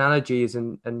brilliant analogies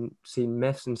and seen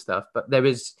myths and stuff, but there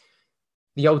is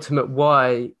the ultimate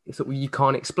why sort of you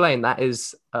can't explain. That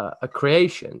is a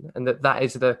creation, and that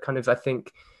is the kind of, I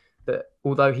think that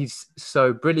although he's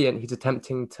so brilliant, he's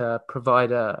attempting to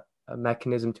provide a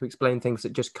mechanism to explain things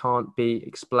that just can't be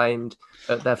explained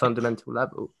at their fundamental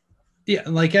level. Yeah,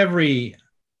 like every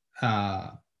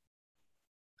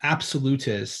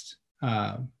absolutist,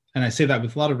 and I say that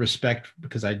with a lot of respect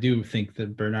because I do think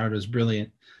that Bernardo is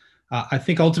brilliant. I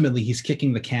think ultimately he's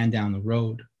kicking the can down the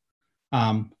road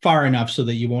far enough so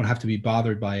that you won't have to be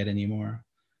bothered by it anymore.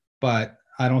 But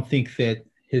I don't think that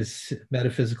his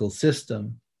metaphysical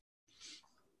system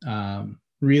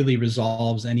really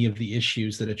resolves any of the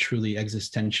issues that a truly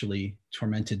existentially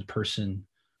tormented person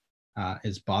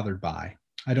is bothered by.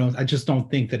 I just don't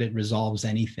think that it resolves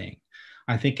anything.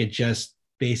 I think it just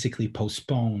basically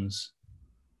postpones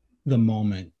the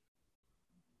moment.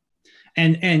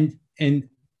 And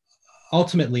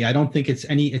ultimately, I don't think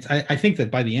I think that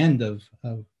by the end of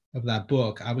that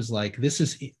book, I was like, this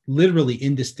is literally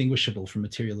indistinguishable from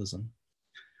materialism.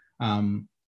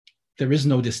 There is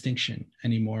no distinction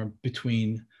anymore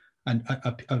between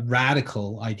a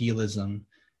radical idealism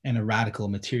and a radical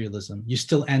materialism. You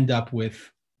still end up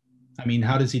with, I mean,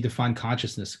 how does he define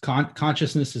consciousness?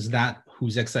 Consciousness is that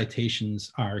whose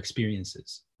excitations are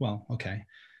experiences. Well, okay.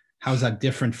 How is that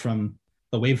different from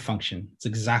the wave function? It's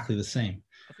exactly the same.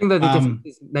 I think that the difference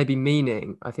is maybe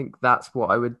meaning. I think that's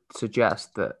what I would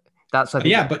suggest. That's I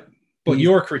think but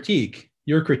your critique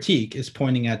is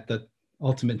pointing at the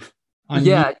ultimate. But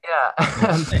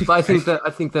I think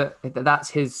that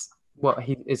that's what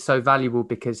he is so valuable,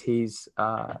 because he's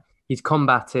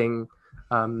combating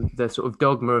the sort of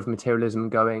dogma of materialism,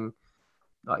 going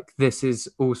like, this is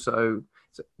also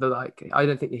like, I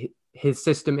don't think his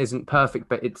system isn't perfect,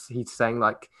 but he's saying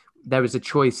like, there is a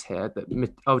choice here,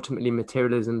 that ultimately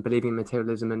materialism, believing in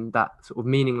materialism and that sort of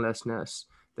meaninglessness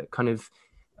that kind of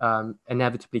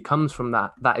inevitably comes from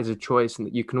that is a choice, and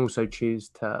that you can also choose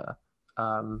to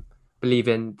believe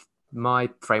in my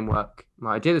framework,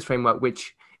 my idealist framework,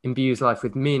 which imbues life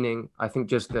with meaning. I think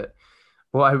just that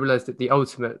what I realized that the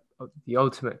ultimate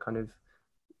kind of,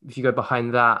 if you go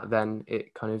behind that, then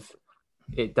it kind of,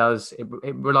 it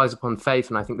relies upon faith.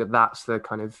 And I think that that's the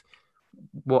kind of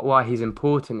why he's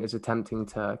important, is attempting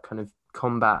to kind of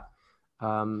combat,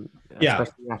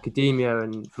 especially in academia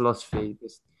and philosophy.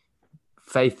 This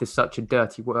faith is such a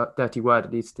dirty word,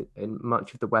 at least in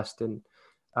much of the Western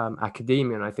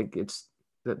academia. And I think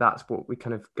that's what we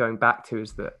kind of going back to,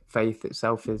 is that faith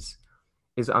itself is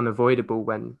unavoidable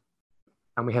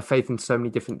and we have faith in so many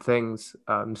different things,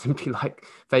 simply like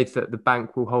faith that the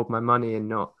bank will hold my money and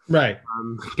not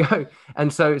go.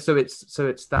 And so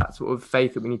it's that sort of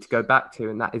faith that we need to go back to,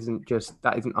 and that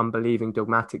isn't unbelieving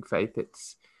dogmatic faith.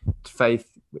 It's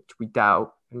faith which we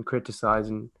doubt and criticize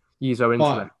and use our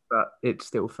intellect, but it's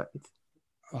still faith.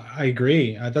 I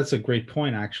agree. That's a great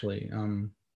point, actually.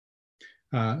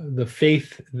 The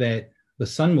faith that the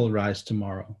sun will rise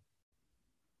tomorrow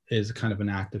is kind of an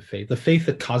act of faith. The faith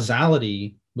that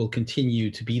causality will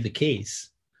continue to be the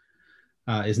case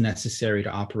is necessary to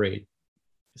operate.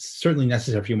 It's certainly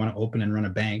necessary if you want to open and run a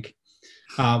bank,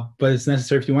 but it's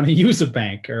necessary if you want to use a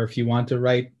bank, or if you want to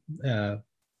write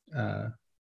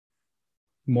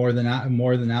more than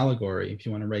allegory. If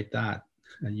you want to write that,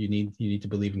 you need to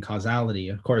believe in causality.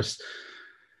 Of course,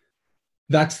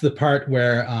 that's the part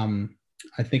where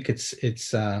I think it's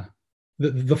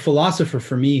the philosopher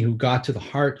for me who got to the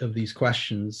heart of these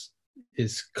questions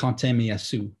is Quentin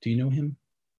Meillassoux. Do you know him?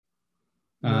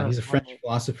 He's a French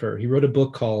philosopher. He wrote a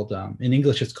book called, in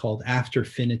English, it's called After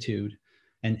Finitude,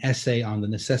 an essay on the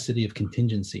necessity of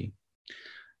contingency.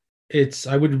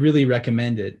 I would really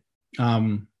recommend it.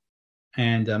 And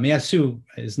Meillassoux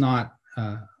is not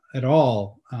at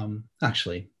all,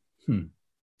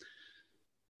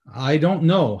 I don't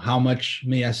know how much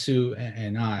Meillassoux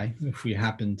and I, if we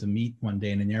happen to meet one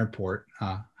day in an airport,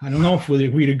 I don't know if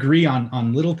we'd agree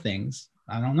on little things.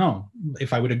 I don't know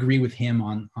if I would agree with him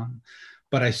on,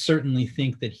 but I certainly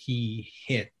think that he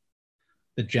hit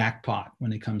the jackpot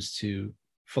when it comes to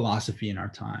philosophy in our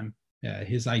time.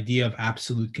 His idea of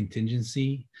absolute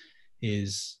contingency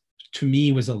to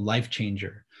me, was a life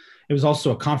changer. It was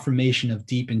also a confirmation of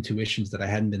deep intuitions that I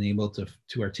hadn't been able to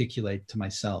articulate to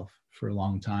myself for a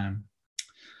long time.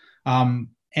 And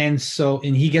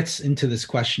he gets into this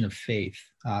question of faith.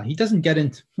 He doesn't get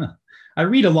into, I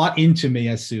read a lot into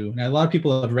Meillassoux, and a lot of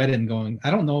people have read it and going,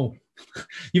 I don't know.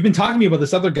 You've been talking to me about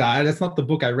this other guy. That's not the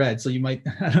book I read. So you might,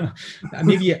 I don't know,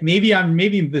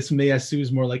 maybe this Meillassoux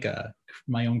is more like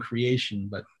my own creation.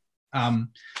 But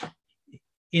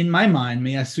in my mind,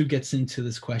 Meillassoux gets into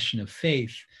this question of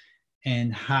faith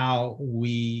and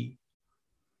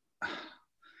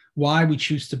why we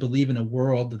choose to believe in a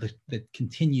world that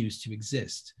continues to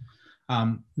exist,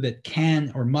 that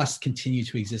can or must continue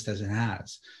to exist as it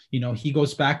has. He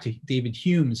goes back to David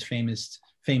Hume's famous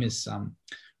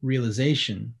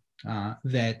realization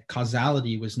that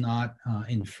causality was not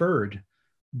inferred,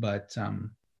 but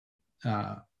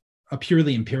a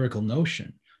purely empirical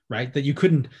notion, right? That you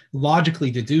couldn't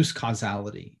logically deduce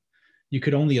causality. You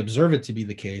could only observe it to be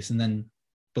the case and then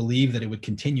believe that it would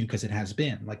continue because it has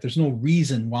been. Like, there's no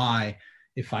reason why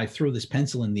if I throw this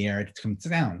pencil in the air, it comes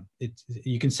down.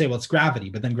 You can say, well, it's gravity,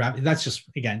 but then gravity, that's just,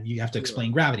 again, you have to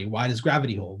explain gravity. Why does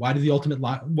gravity hold? Why do the ultimate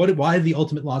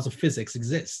laws of physics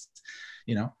exist?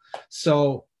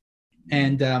 So,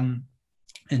 and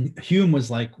Hume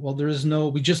was like, well,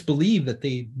 we just believe that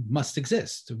they must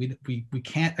exist. We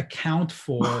can't account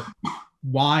for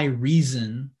why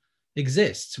reason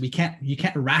exists. You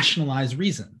can't rationalize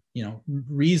reason.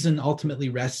 Reason ultimately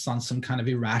rests on some kind of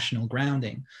irrational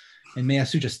grounding. And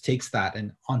Meillassoux just takes that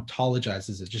and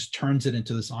ontologizes it, just turns it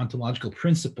into this ontological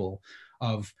principle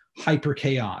of hyper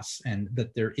chaos, and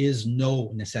that there is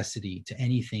no necessity to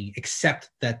anything except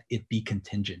that it be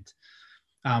contingent.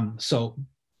 So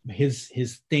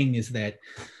his thing is that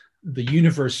the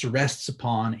universe rests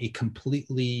upon a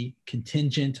completely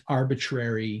contingent,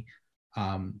 arbitrary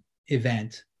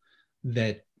event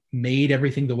that made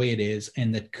everything the way it is,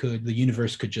 and that the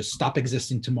universe could just stop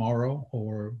existing tomorrow,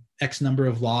 or X number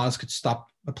of laws could stop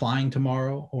applying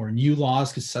tomorrow, or new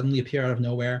laws could suddenly appear out of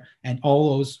nowhere, and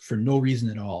all those for no reason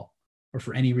at all, or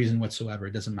for any reason whatsoever.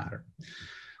 It doesn't matter.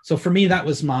 So for me, that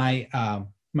was my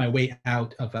way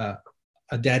out of a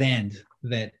dead end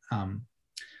that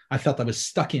I felt I was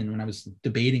stuck in when I was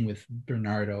debating with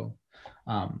Bernardo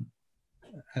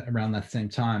around that same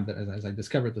time as I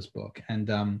discovered this book.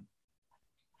 And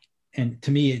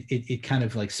to me, it kind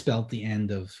of like spelled the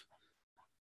end of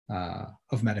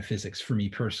metaphysics for me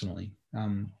personally.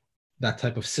 That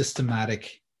type of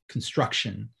systematic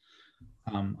construction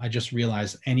I just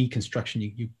realized any construction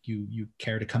you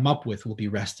care to come up with will be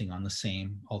resting on the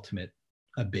same ultimate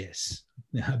abyss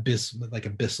like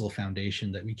abyssal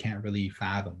foundation that we can't really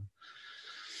fathom.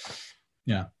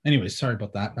 Yeah. Anyways, sorry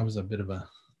about that. That was a bit of a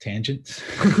tangent.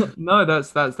 No,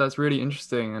 that's really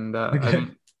interesting. And I Okay.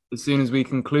 think as soon as we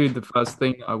conclude, the first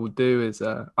thing I will do is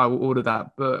I will order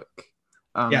that book.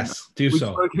 Yes, do We've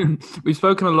so. we've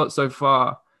spoken a lot so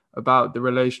far about the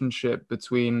relationship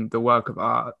between the work of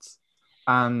art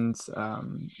and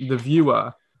the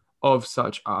viewer of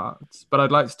such art. But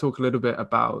I'd like to talk a little bit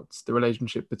about the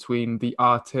relationship between the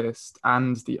artist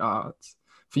and the art.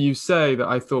 For you say that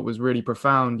I thought was really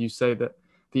profound. You say that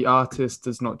the artist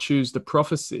does not choose the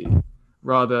prophecy,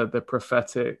 rather the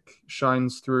prophetic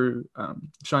shines through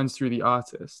the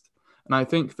artist. And I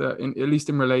think that at least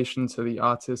in relation to the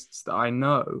artists that I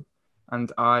know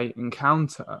and I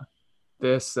encounter,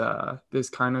 this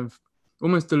kind of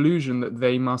almost delusion that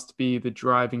they must be the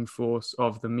driving force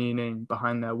of the meaning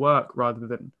behind their work, rather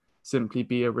than simply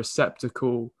be a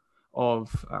receptacle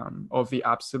of the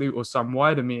absolute or some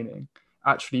wider meaning,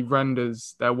 actually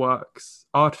renders their works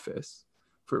artifice.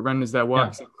 For it renders their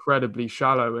works incredibly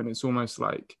shallow, and it's almost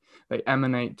like they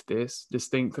emanate this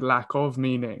distinct lack of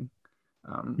meaning,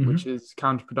 which is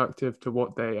counterproductive to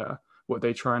what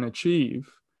they try and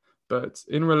achieve. But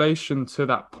in relation to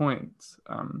that point,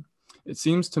 it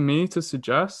seems to me to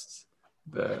suggest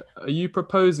that, are you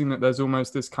proposing that there's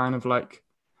almost this kind of like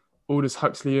Aldous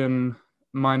Huxleyan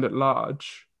mind at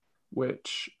large,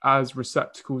 which as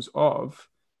receptacles of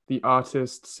the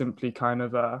artist simply kind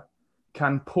of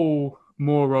can pull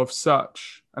more of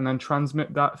such and then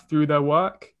transmit that through their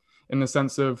work, in the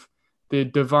sense of the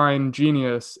divine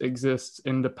genius exists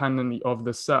independently of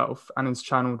the self and is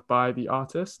channeled by the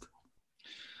artist?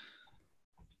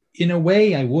 In a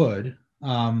way, I would,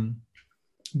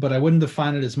 but I wouldn't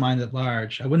define it as mind at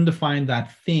large. I wouldn't define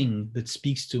that thing that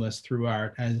speaks to us through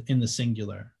art as in the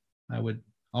singular. I would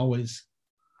always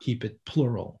keep it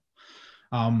plural.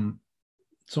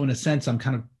 So in a sense,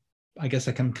 I guess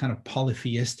I'm kind of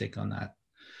polytheistic on that.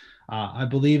 I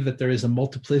believe that there is a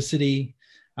multiplicity.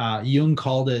 Jung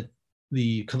called it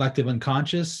the collective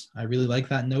unconscious. I really like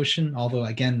that notion, although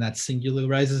again, that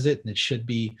singularizes it, and it should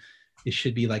be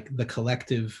like the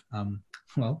collective,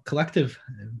 collective.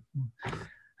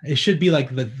 It should be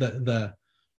like the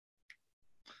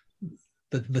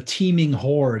teeming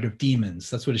horde of demons.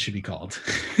 That's what it should be called.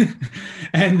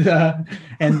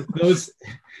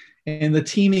 and the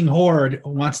teeming horde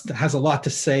has a lot to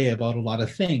say about a lot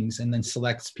of things, and then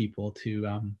selects people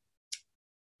to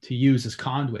use as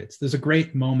conduits. There's a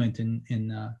great moment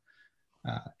in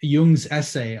Jung's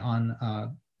essay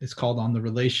on it's called "On the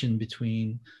Relation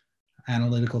Between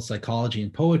Analytical Psychology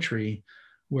and Poetry,"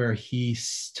 where he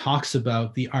talks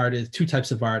about the artist, two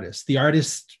types of artists. The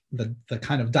artist, the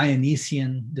kind of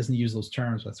Dionysian, doesn't use those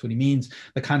terms, but that's what he means.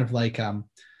 The kind of like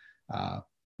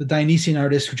the Dionysian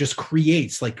artist who just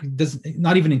creates, like doesn't,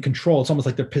 not even in control. It's almost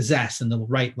like they're possessed, and they'll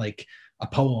write like a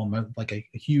poem, like a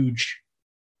huge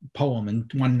poem in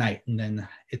one night, and then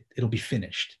it'll be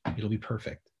finished. It'll be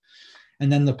perfect.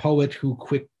 And then the poet who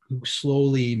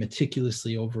slowly,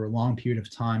 meticulously over a long period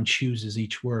of time chooses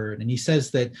each word. And he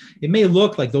says that it may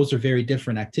look like those are very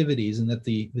different activities, and that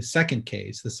the second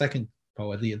case, the second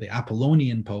poet, the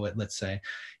Apollonian poet, let's say,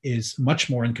 is much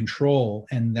more in control,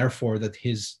 and therefore that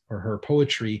his or her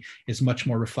poetry is much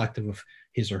more reflective of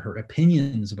his or her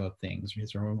opinions about things,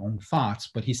 his or her own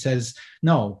thoughts. But he says,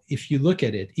 no, if you look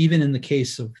at it, even in the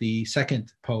case of the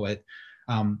second poet,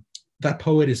 that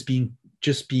poet is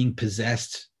being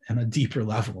possessed on a deeper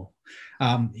level.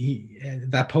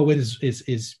 That poet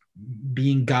is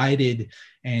being guided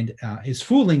and is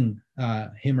fooling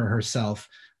him or herself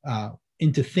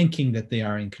into thinking that they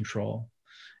are in control.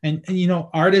 And you know,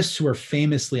 artists who are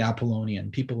famously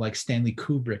Apollonian, people like Stanley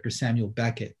Kubrick or Samuel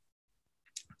Beckett,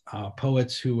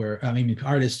 artists who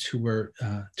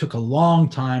took a long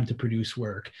time to produce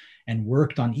work and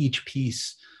worked on each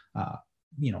piece,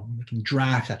 making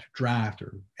draft after draft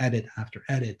or edit after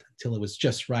edit until it was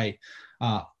just right.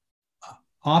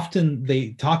 Often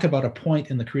they talk about a point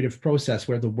in the creative process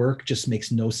where the work just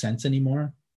makes no sense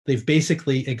anymore. They've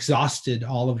basically exhausted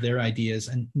all of their ideas,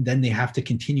 and then they have to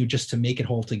continue just to make it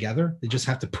hold together. They just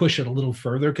have to push it a little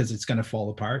further because it's going to fall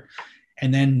apart.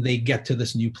 And then they get to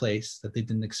this new place that they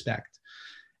didn't expect.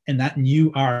 And that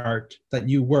new art, that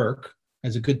new work,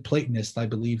 as a good Platonist, I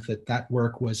believe that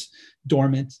work was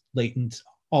dormant, latent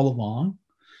all along.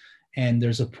 And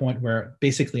there's a point where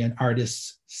basically an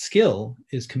artist's skill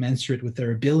is commensurate with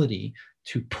their ability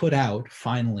to put out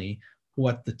finally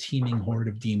what the teeming horde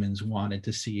of demons wanted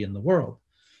to see in the world.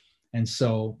 And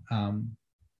so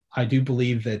I do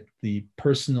believe that the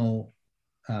personal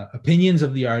opinions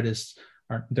of the artists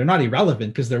they're not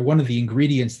irrelevant, because they're one of the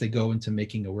ingredients that go into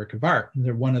making a work of art. And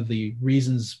they're one of the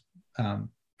reasons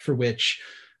for which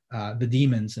the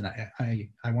demons, and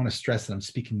I want to stress that I'm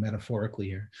speaking metaphorically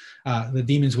here, the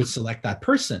demons would select that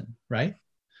person, right?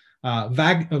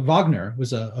 Wagner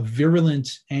was a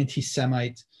virulent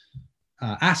anti-Semite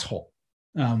asshole,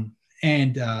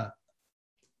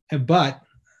 but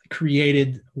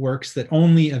created works that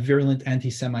only a virulent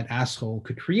anti-Semite asshole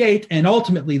could create. And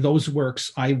ultimately, those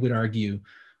works, I would argue,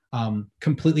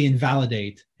 completely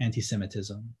invalidate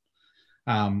anti-Semitism.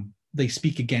 They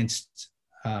speak against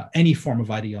any form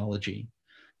of ideology,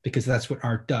 because that's what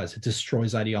art does. It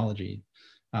destroys ideology.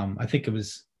 I think it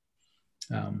was,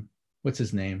 what's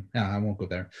his name? I won't go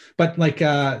there. But like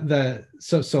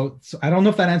so I don't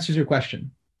know if that answers your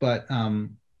question, but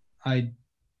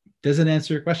does it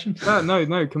answer your question?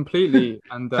 No, completely.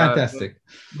 And fantastic.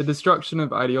 The destruction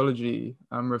of ideology.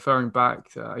 I'm referring back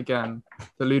to, again,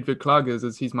 to Ludwig Klages,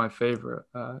 as he's my favorite.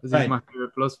 He's my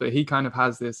favorite philosopher. He kind of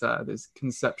has this this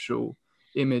conceptual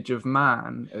image of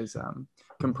man as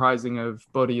comprising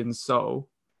of body and soul,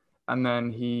 and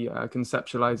then he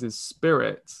conceptualizes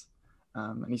spirit,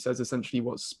 and he says essentially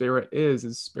what spirit is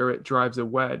spirit drives a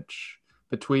wedge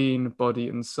between body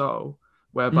and soul,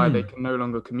 whereby they can no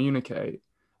longer communicate.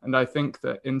 And I think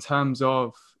that in terms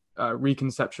of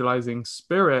reconceptualizing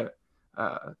spirit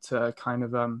to kind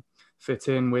of fit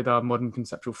in with our modern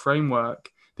conceptual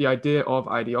framework, the idea of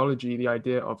ideology, the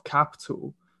idea of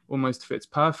capital, almost fits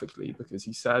perfectly, because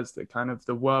he says that kind of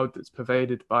the world that's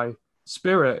pervaded by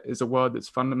spirit is a world that's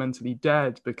fundamentally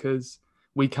dead, because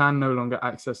we can no longer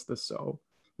access the soul.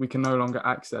 We can no longer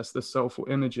access the soulful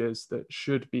images that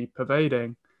should be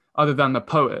pervading, other than the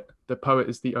poet. The poet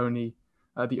is the only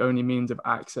means of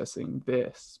accessing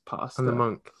this past. And the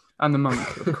monk. And the monk,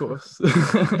 of course.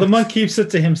 The monk keeps it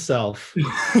to himself,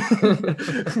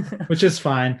 which is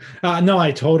fine. No,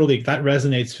 that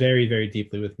resonates very, very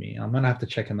deeply with me. I'm going to have to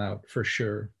check him out for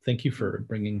sure. Thank you for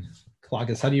bringing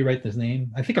Klages. How do you write this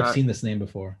name? I think I've seen this name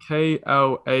before. Klages.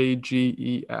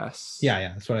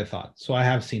 Yeah, that's what I thought. So I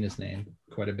have seen his name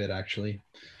quite a bit, actually.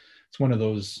 It's one of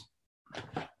those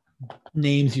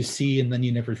names you see and then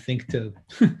you never think to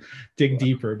dig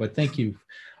deeper, but thank you.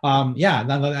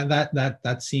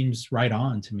 That seems right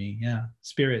on to me. Yeah,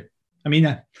 spirit. I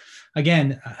mean,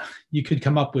 again, you could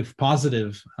come up with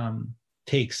positive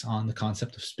takes on the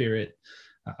concept of spirit.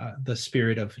 The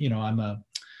spirit of, I'm a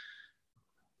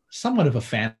somewhat of a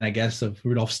fan, I guess, of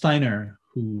Rudolf Steiner,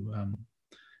 who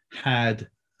had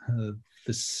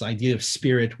this idea of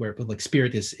spirit, where like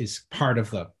spirit is part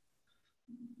of the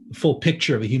full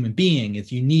picture of a human being.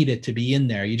 Is you need it to be in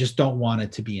there. You just don't want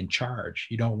it to be in charge.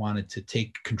 You don't want it to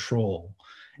take control.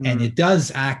 And it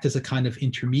does act as a kind of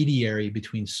intermediary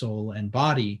between soul and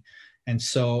body. And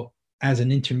so as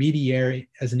an intermediary,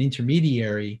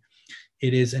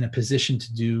 it is in a position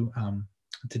to do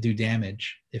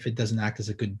damage if it doesn't act as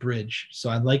a good bridge. So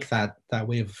I like that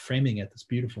way of framing it. That's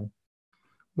beautiful.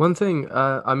 One thing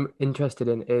I'm interested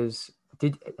in is,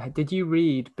 did you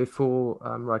read before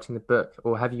writing the book,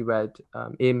 or have you read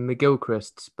Ian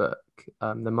McGilchrist's book,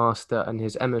 The Master and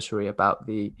His Emissary, about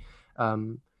the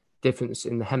difference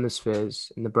in the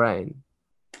hemispheres in the brain?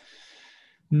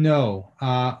 No,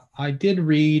 I did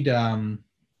read, oh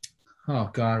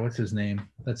God, what's his name?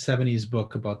 That 70s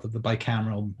book about the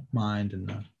bicameral mind,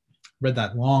 and read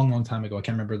that long time ago. I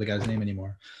can't remember the guy's name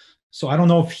anymore. So I don't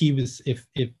know if he was,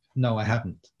 no, I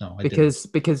haven't. No, I didn't.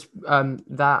 Because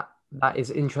that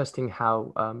is interesting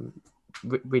how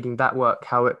reading that work,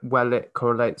 how it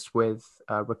correlates with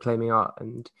Reclaiming Art,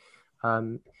 and I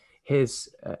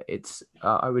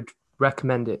would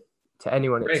recommend it to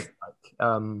anyone. Great.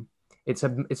 It's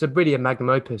a really a magnum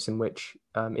opus in which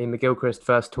Ian McGilchrist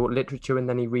first taught literature and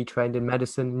then he retrained in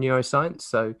medicine and neuroscience.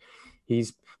 So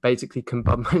he's basically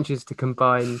manages to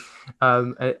combine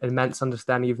an immense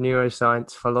understanding of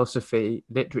neuroscience, philosophy,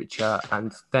 literature,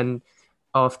 and then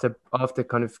after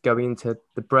kind of going into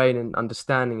the brain and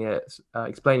understanding it,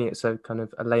 explaining it so kind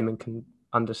of a layman can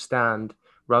understand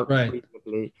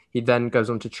reasonably, he then goes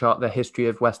on to chart the history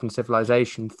of Western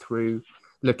civilization through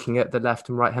looking at the left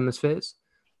and right hemispheres.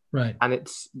 Right. And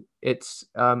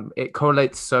it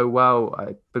correlates so well,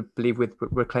 I believe, with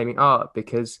Reclaiming Art,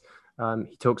 because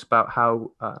he talks about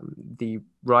how the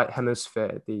right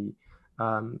hemisphere, the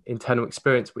internal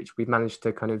experience, which we've managed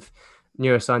to kind of,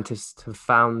 neuroscientists have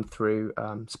found through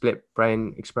split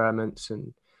brain experiments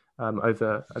and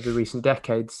over recent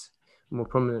decades, more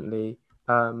prominently,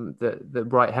 the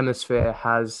right hemisphere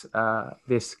has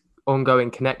this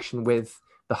ongoing connection with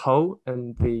the whole,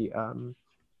 and the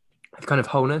kind of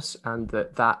wholeness, and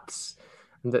that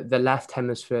the left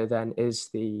hemisphere then is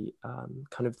the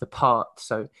kind of the part.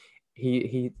 So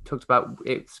he talked about,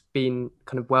 it's been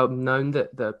kind of well known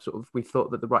that the sort of, we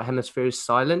thought that the right hemisphere is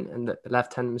silent and that the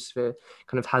left hemisphere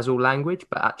kind of has all language,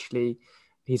 but actually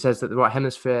he says that the right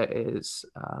hemisphere is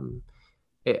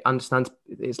it understands,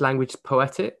 its language is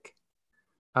poetic,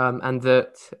 and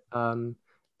that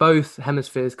both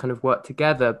hemispheres kind of work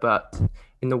together, but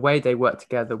in the way they work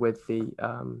together with the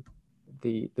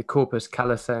corpus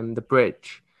callosum, the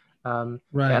bridge,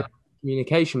 Right.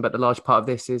 communication, but the large part of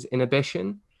this is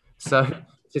inhibition. So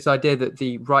this idea that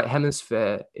the right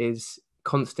hemisphere is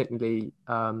constantly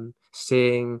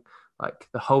seeing like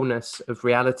the wholeness of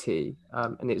reality,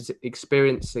 and it's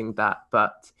experiencing that,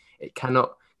 but it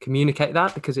cannot communicate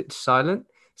that because it's silent.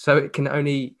 So it can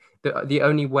only, the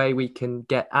only way we can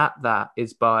get at that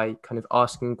is by kind of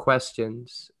asking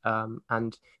questions,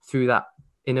 and through that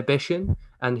inhibition.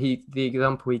 And the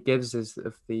example he gives is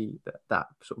of that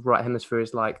sort of right hemisphere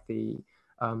is like the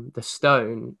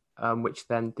stone, which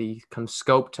then the kind of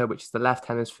sculptor, which is the left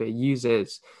hemisphere,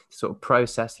 uses to sort of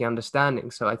process the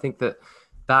understanding. So I think that's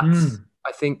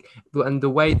I think, and the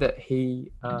way that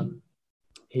he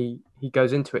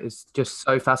goes into it is just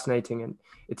so fascinating, and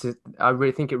I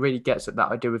really think it really gets at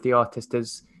that idea of the artist,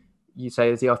 as you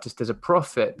say, as the artist as a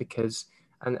prophet, because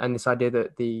and this idea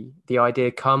that the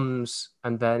idea comes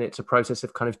and then it's a process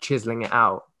of kind of chiseling it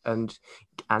out and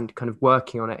kind of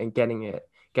working on it and getting it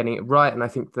right. And I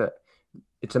think that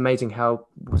it's amazing how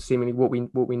seemingly what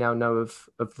we now know of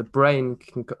the brain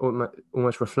can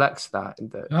almost reflects that.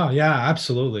 Oh yeah,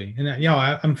 absolutely. And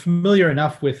I'm familiar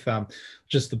enough with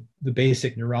just the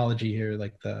basic neurology here,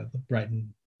 like the right and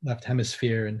left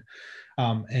hemisphere,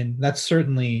 and that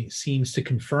certainly seems to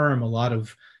confirm a lot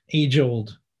of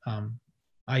age-old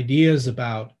ideas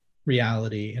about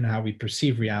reality and how we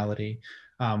perceive reality.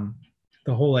 The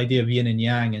whole idea of yin and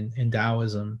yang in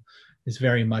Taoism is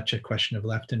very much a question of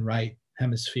left and right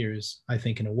hemispheres, I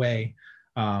think, in a way.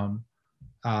 For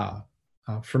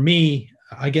me,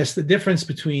 I guess the difference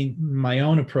between my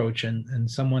own approach and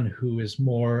someone who is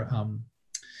more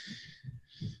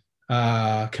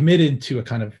committed to a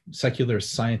kind of secular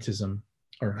scientism,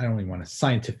 or I don't even want a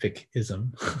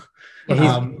scientificism,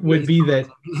 would be that.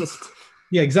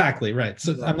 Yeah, exactly, right.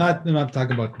 So I'm not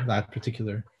talking about that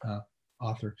particular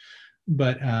author,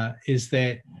 but is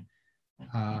that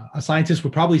a scientist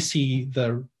would probably see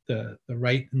the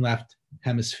right and left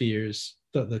hemispheres,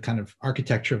 the kind of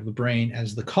architecture of the brain,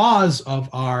 as the cause of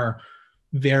our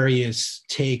various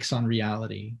takes on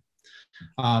reality.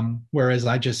 Whereas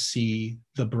I just see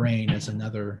the brain as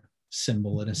another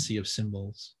symbol in a sea of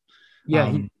symbols.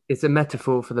 Yeah, it's a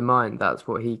metaphor for the mind. That's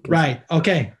what he considers. Right.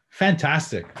 Okay.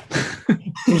 Fantastic.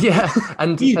 Yeah,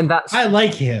 and that's, I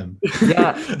like him.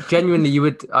 Yeah, genuinely, you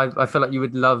would. I feel like you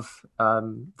would love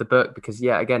the book, because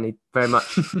again, he very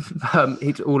much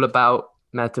it's all about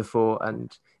metaphor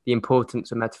and the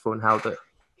importance of metaphor, and how that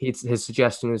his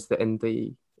suggestion is that in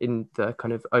the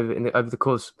kind of over the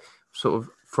course, sort of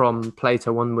from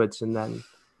Plato onwards, and then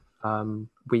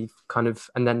we've kind of,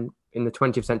 and then in the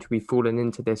 20th century we've fallen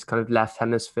into this kind of left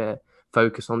hemisphere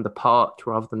focus on the part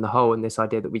rather than the whole, and this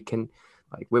idea that we can,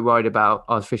 like, we're worried about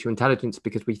artificial intelligence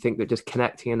because we think that just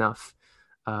connecting enough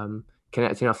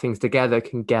things together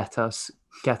can get us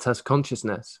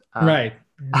consciousness, right?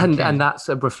 And that's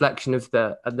a reflection of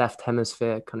the left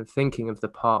hemisphere kind of thinking of the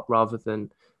part rather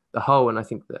than the whole. And I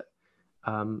think that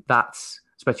that's,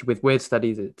 especially with weird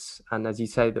studies, it's, and as you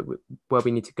say, that where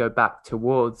we need to go back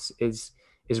towards is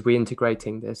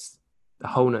reintegrating this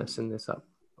wholeness and this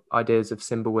ideas of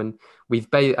symbol. And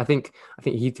I think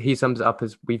he sums it up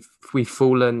as we've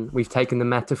taken the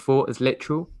metaphor as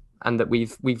literal, and that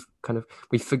we've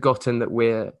forgotten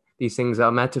that these things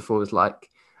are metaphors, like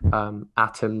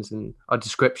atoms, and our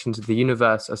descriptions of the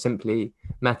universe are simply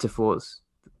metaphors.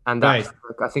 And that's,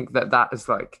 I think that is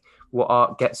like what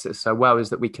art gets us so well, is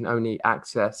that we can only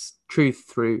access truth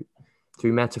through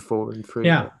metaphor and through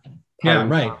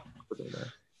right.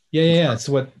 Yeah.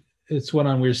 It's what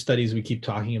on Weird Studies we keep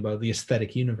talking about, the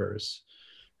aesthetic universe,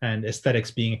 and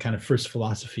aesthetics being a kind of first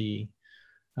philosophy.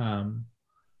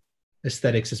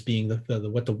 Aesthetics as being the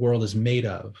what the world is made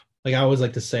of. Like I always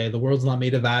like to say, the world's not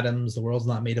made of atoms. The world's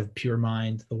not made of pure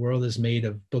mind. The world is made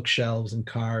of bookshelves and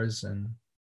cars and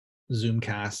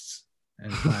Zoomcasts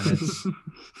and planets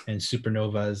and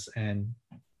supernovas and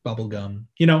bubblegum.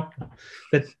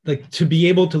 That, like, to be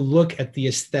able to look at the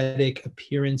aesthetic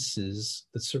appearances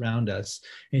that surround us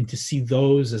and to see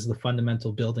those as the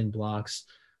fundamental building blocks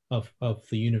of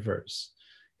the universe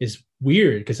is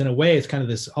weird, because in a way it's kind of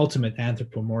this ultimate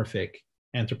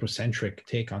anthropocentric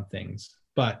take on things.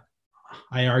 But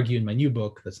I argue in my new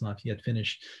book that's not yet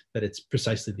finished that it's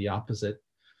precisely the opposite.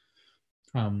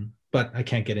 But I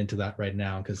can't get into that right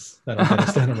now because that'll get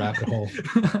us down a rabbit hole.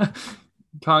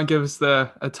 Can't give us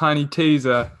a tiny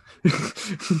teaser.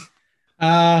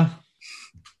 What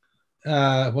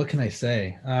can I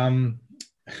say?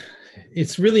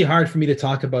 It's really hard for me to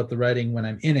talk about the writing when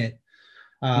I'm in it.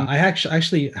 I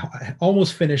actually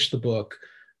almost finished the book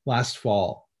last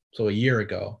fall, so a year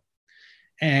ago.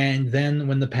 And then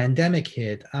when the pandemic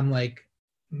hit, I'm like,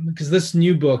 because this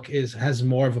new book has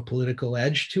more of a political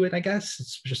edge to it, I guess.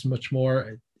 It's just much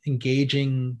more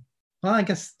engaging. Well, I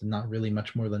guess not really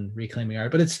much more than Reclaiming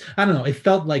Art, but I don't know, it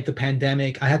felt like the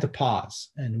pandemic, I had to pause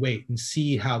and wait and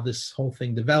see how this whole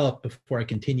thing developed before I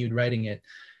continued writing it.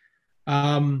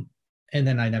 And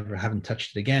then I haven't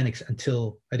touched it again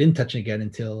until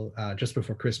just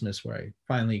before Christmas, where I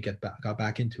finally got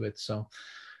back into it. So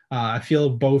I feel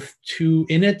both too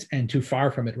in it and too far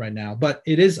from it right now. But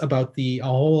it is about a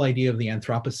whole idea of the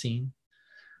Anthropocene.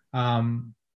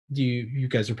 You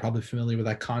guys are probably familiar with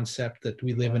that concept that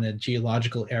we live in a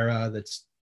geological era that's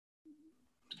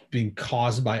being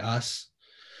caused by us.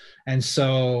 And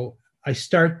so I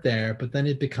start there, but then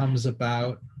it becomes a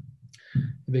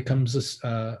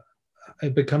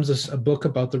book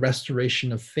about the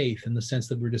restoration of faith in the sense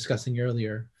that we were discussing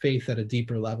earlier, faith at a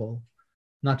deeper level,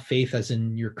 not faith as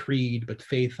in your creed, but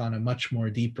faith on a much more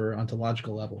deeper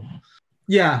ontological level.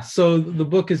 Yeah, so the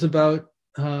book is about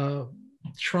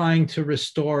trying to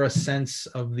restore a sense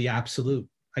of the absolute,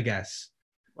 I guess.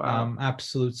 Wow.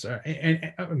 Absolutes are,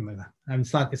 and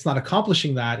it's not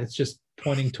accomplishing that. It's just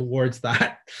pointing towards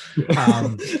that.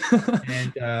 And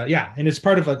it's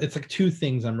part of it's like two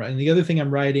things I'm writing. The other thing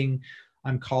I'm writing,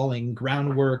 I'm calling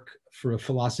Groundwork for a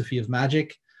Philosophy of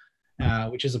Magic,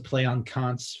 which is a play on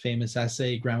Kant's famous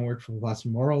essay, Groundwork for Philosophy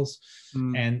of Morals.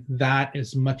 And that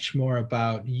is much more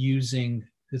about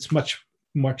it's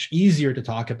much easier to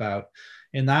talk about.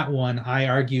 In that one, I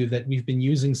argue that we've been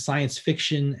using science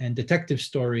fiction and detective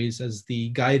stories as the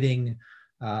guiding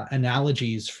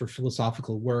analogies for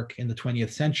philosophical work in the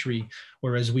 20th century,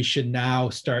 whereas we should now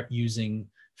start using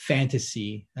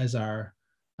fantasy as our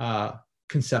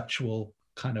conceptual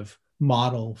kind of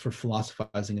model for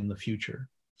philosophizing in the future.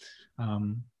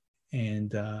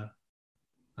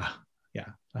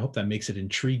 I hope that makes it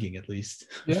intriguing, at least.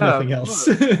 If nothing else.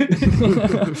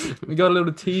 We got a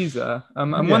little teaser.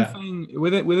 One thing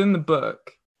within the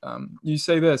book, you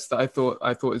say this that I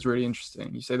thought is really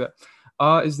interesting. You say that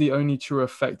art is the only true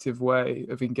effective way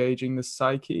of engaging the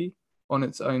psyche on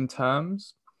its own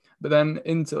terms. But then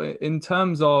in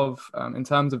terms of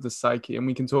the psyche, and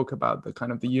we can talk about the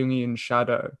kind of the Jungian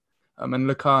shadow, and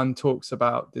Lacan talks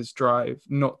about this drive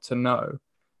not to know,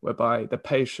 whereby the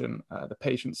patient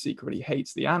secretly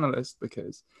hates the analyst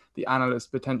because the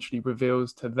analyst potentially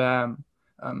reveals to them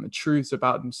truths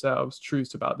about themselves,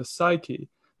 truths about the psyche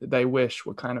that they wish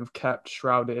were kind of kept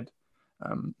shrouded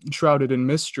in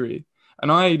mystery.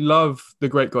 And I love The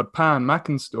Great God Pan,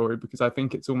 Macon's story, because I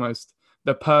think it's almost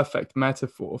the perfect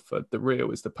metaphor for the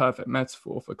real, is the perfect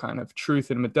metaphor for kind of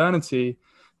truth in modernity,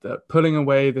 that pulling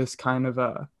away this kind of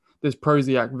this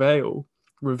prosiac veil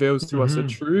reveals to us a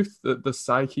truth that the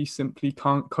psyche simply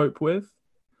can't cope with.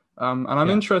 And I'm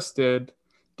interested,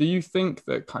 do you think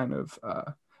that kind of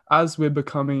as we're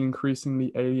becoming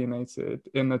increasingly alienated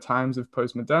in the times of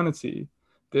postmodernity,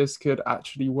 this could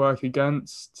actually work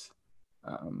against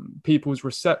people's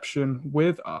reception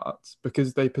with art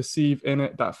because they perceive in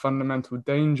it that fundamental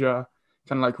danger,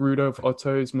 kind of like Rudolf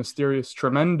Otto's mysterious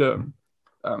tremendum,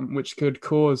 which could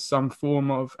cause some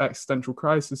form of existential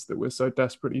crisis that we're so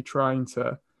desperately trying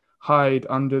to hide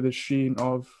under the sheen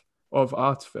of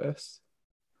artifice.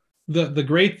 The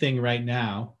great thing right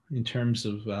now, in terms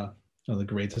of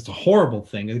it's a horrible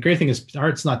thing. The great thing is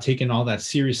art's not taken all that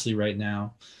seriously right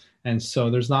now, and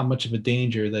so there's not much of a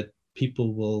danger that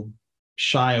people will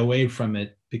shy away from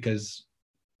it because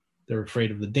they're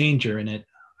afraid of the danger in it.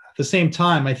 At the same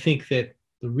time, I think that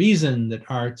the reason that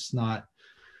art's not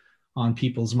on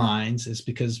people's minds is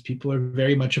because people are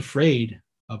very much afraid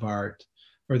of art,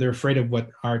 or they're afraid of what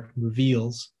art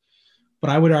reveals. But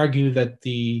I would argue that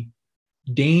the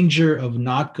danger of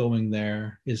not going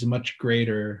there is much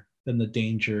greater than the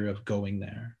danger of going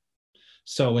there.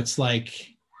 So it's like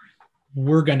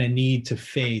we're going to need to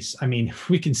face, I mean,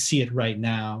 we can see it right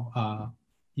now.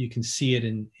 You can see it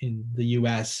in the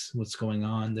US, what's going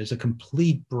on. There's a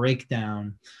complete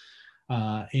breakdown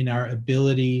in our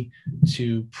ability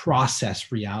to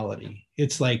process reality.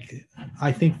 It's like,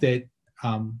 I think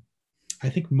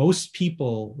most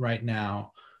people right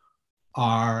now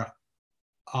are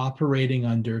operating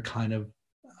under kind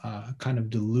of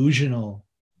delusional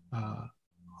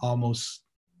almost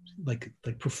like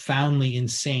profoundly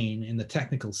insane in the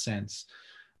technical sense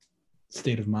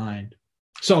state of mind.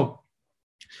 So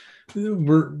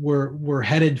we're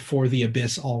headed for the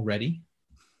abyss already.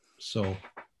 So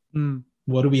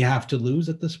what do we have to lose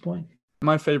at this point?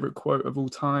 My favorite quote of all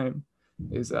time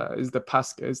is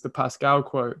the Pascal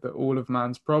quote that all of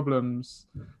man's problems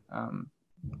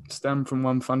stem from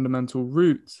one fundamental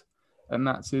root, and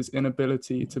that's his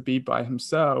inability to be by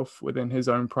himself within his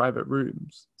own private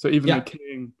rooms. So even the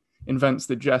king invents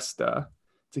the jester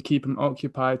to keep him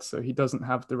occupied so he doesn't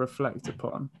have to reflect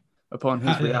upon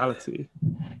his reality.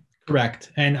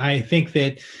 Correct. And I think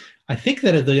that at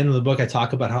the end of the book I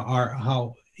talk about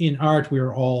how in art we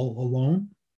are all alone.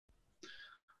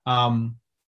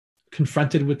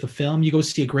 Confronted with the film, you go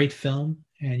see a great film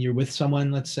and you're with someone,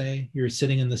 let's say you're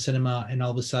sitting in the cinema, and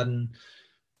all of a sudden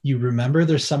you remember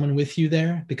there's someone with you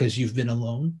there because you've been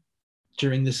alone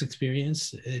during this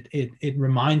experience. It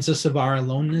reminds us of our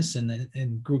aloneness,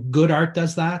 and good art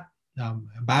does that.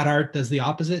 Bad art does the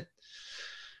opposite.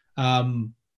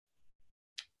 And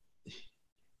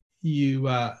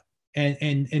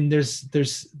there's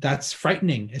that's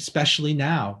frightening, especially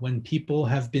now when people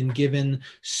have been given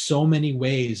so many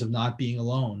ways of not being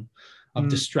alone, of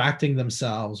distracting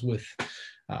themselves with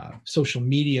social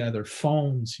media, their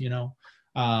phones.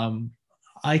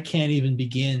 I can't even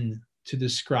begin to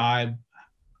describe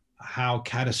how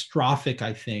catastrophic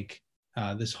I think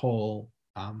this whole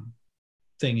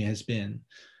thing has been.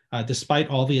 Despite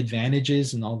all the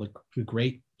advantages and all the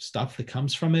great stuff that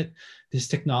comes from it, this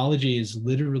technology is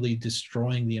literally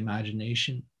destroying the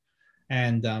imagination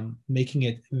and making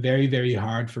it very, very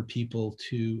hard for people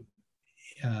to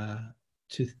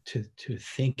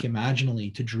think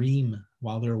imaginally, to dream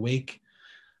while they're awake.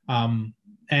 And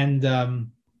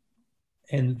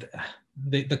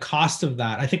the cost of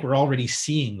that, I think we're already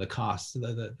seeing the cost,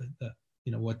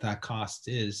 what that cost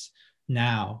is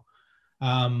now.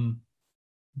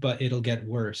 But it'll get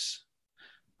worse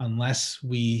unless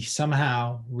we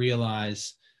somehow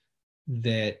realize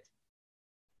that,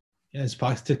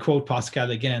 to quote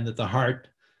Pascal again, that the heart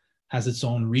has its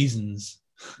own reasons,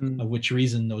 of which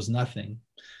reason knows nothing.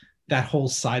 That whole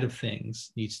side of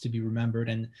things needs to be remembered,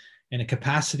 and a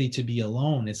capacity to be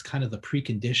alone is kind of the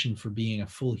precondition for being a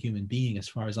full human being, as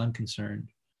far as I'm concerned.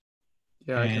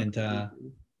 And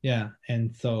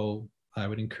so I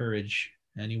would encourage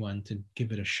anyone to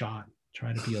give it a shot.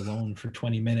 Try to be alone for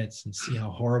 20 minutes and see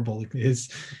how horrible it is.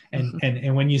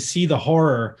 And when you see the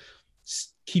horror,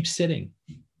 keep sitting.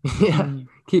 Yeah.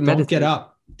 Keep meditating.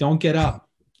 Don't get up.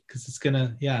 Because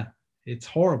it's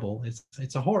horrible.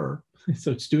 It's a horror.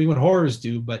 So it's doing what horrors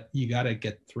do, but you got to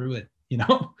get through it,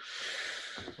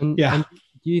 And do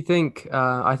you think,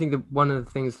 I think that one of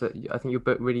the things that I think your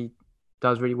book really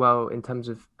does really well in terms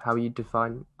of how you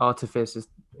define artifice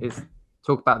is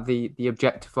talk about the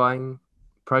objectifying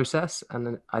process.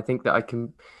 And I think that I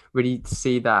can really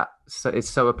see that. So it's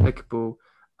so applicable.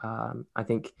 I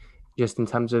think just in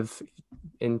terms of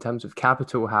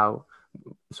capital, how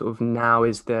sort of now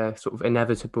is the sort of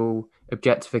inevitable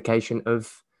objectification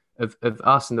of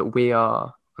us, and that we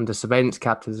are under surveillance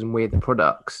capitalism, we're the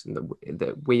products, and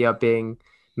that we are being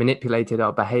manipulated,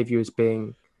 our behavior is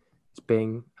being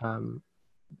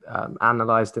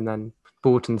analyzed and then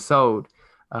bought and sold.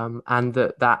 And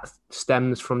that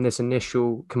stems from this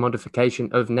initial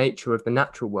commodification of nature, of the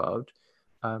natural world,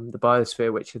 the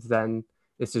biosphere, which is then,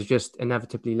 this has just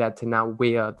inevitably led to now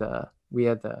we are the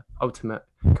ultimate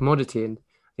commodity. And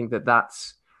I think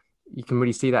that's, you can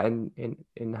really see that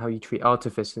in how you treat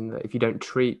artifice, and that if you don't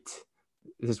treat,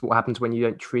 this is what happens when you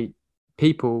don't treat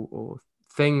people or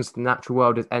things, the natural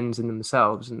world, as ends in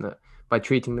themselves, and that by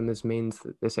treating them as means,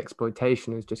 that this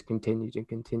exploitation has just continued and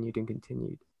continued and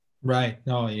continued. Right.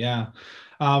 Oh, yeah.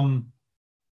 I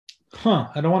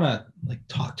don't want to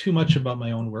talk too much about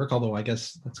my own work, although I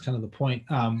guess that's kind of the point.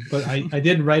 But I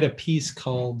did write a piece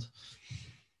called,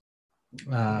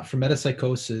 for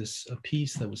Metapsychosis, a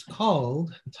piece that was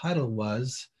called, the title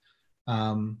was,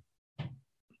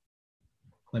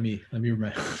 let me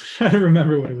remember, try to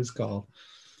remember what it was called.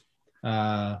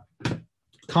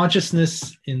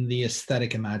 Consciousness in the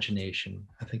Aesthetic Imagination,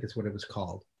 I think is what it was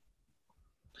called.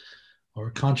 Or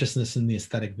Consciousness in the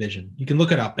Aesthetic Vision. You can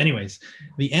look it up. Anyways,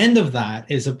 the end of that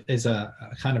is a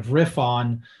kind of riff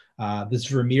on this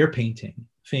Vermeer painting,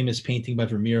 famous painting by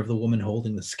Vermeer of the woman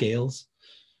holding the scales.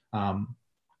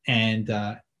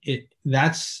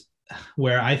 That's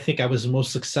where I think I was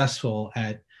most successful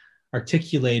at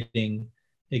articulating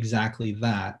exactly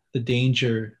that, the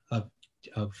danger of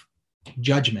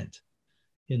judgment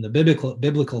in the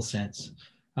biblical sense,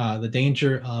 the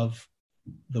danger of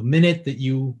the minute that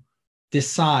you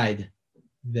decide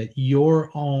that your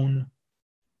own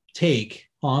take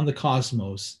on the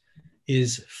cosmos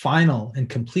is final and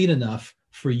complete enough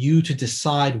for you to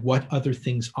decide what other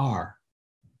things are,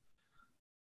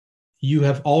 you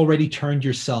have already turned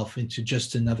yourself into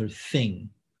just another thing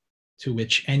to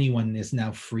which anyone is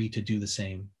now free to do the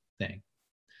same thing.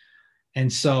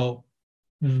 And so,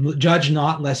 judge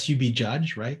not lest you be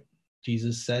judged, right?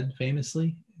 Jesus said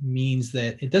famously, means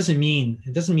that it doesn't mean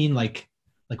like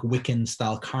Wiccan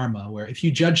style karma, where if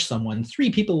you judge someone, 3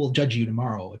 people will judge you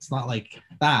tomorrow. It's not like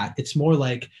that. It's more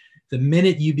like the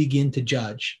minute you begin to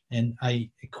judge, and I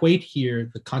equate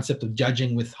here the concept of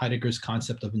judging with Heidegger's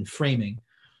concept of enframing.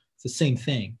 It's the same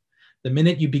thing. The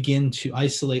minute you begin to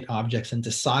isolate objects and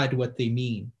decide what they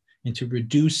mean and to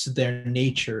reduce their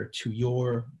nature to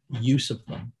your use of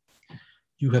them,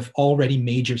 you have already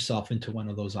made yourself into one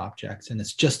of those objects. And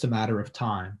it's just a matter of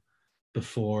time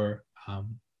before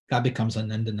that becomes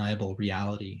an undeniable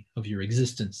reality of your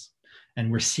existence.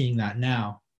 And we're seeing that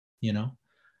now.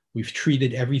 We've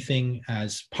treated everything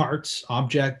as parts,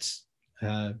 objects,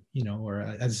 or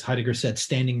as Heidegger said,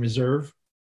 standing reserve,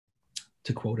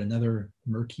 to quote another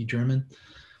murky German.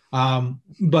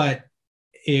 But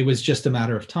it was just a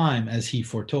matter of time, as he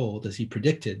foretold, as he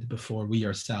predicted, before we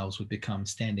ourselves would become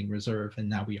standing reserve. And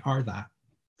now we are that.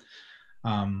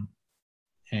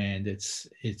 And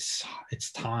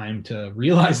it's time to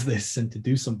realize this and to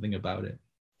do something about it.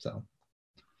 So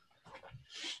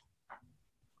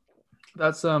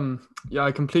that's yeah,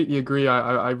 I completely agree.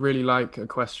 I really like A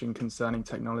Question Concerning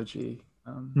Technology.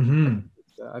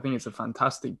 I think it's a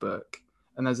fantastic book.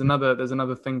 And there's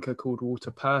another thinker called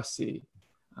Walter Percy.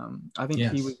 I think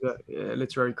he was a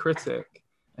literary critic,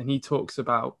 and he talks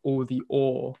about all the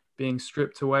awe being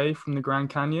stripped away from the Grand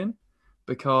Canyon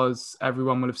because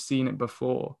everyone will have seen it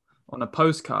before on a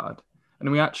postcard. And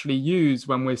we actually use,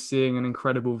 when we're seeing an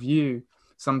incredible view,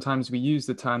 sometimes we use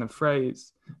the turn of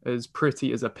phrase as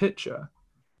pretty as a picture,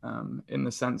 in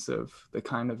the sense of the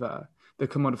kind of the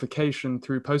commodification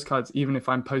through postcards, even if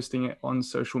I'm posting it on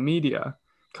social media,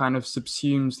 kind of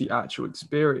subsumes the actual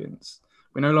experience.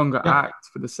 We no longer act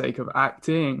for the sake of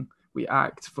acting, we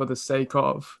act for the sake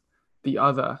of the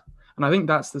other. And I think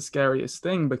that's the scariest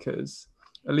thing, because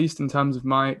at least in terms of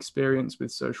my experience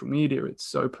with social media, it's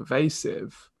so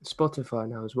pervasive. Spotify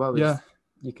now as well. Yeah.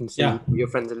 You can see what your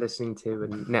friends are listening to,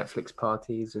 and Netflix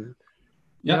parties, and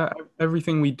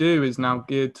everything we do is now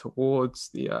geared towards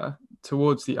the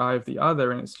eye of the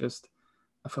other. And it's just,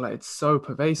 I feel like it's so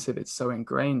pervasive, it's so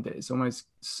ingrained, it's almost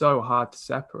so hard to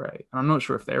separate. And I'm not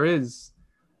sure if there is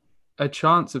a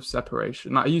chance of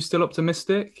separation. Like, are you still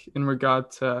optimistic in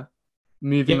regard to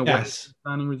moving away from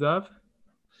standing reserve?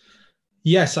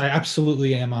 Yes, I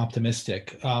absolutely am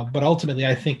optimistic. But ultimately,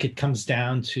 I think it comes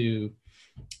down to,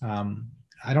 I'm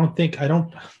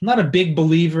not a big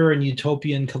believer in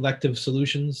utopian collective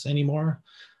solutions anymore.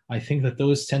 I think that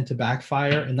those tend to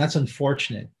backfire, and that's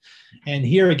unfortunate. And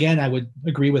here again, I would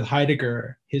agree with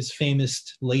Heidegger, his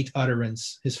famous late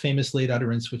utterance,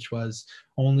 which was,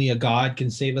 only a God can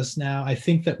save us now. I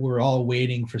think that we're all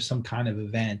waiting for some kind of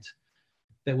event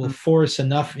that will force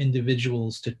enough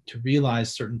individuals to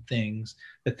realize certain things,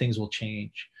 that things will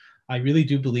change. I really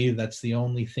do believe that's the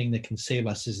only thing that can save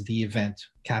us, is the event,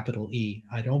 capital E.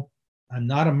 I'm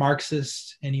not a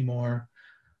Marxist anymore.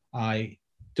 I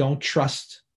don't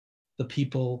trust the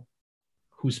people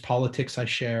whose politics I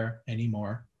share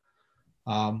anymore.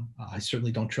 I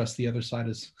certainly don't trust the other side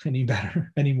any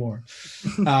better anymore,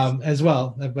 as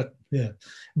well.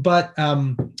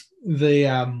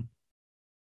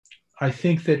 I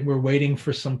think that we're waiting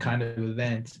for some kind of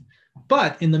event.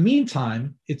 But in the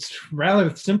meantime, it's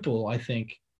rather simple, I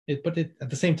think. But at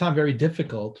the same time, very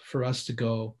difficult for us to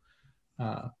go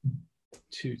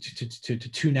to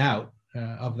tune out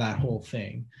of that whole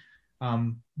thing.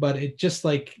 But it just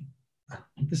like,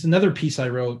 there's another piece I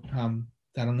wrote,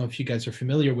 I don't know if you guys are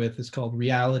familiar with. It's called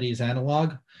Reality is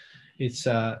Analog. It's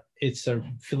a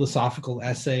philosophical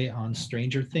essay on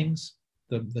Stranger Things,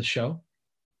 the show.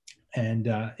 And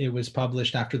it was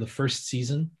published after the first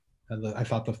season. I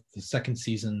thought the second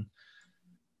season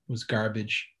was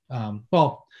garbage.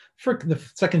 For the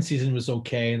second season was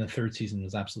okay, and the third season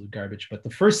was absolute garbage. But the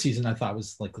first season I thought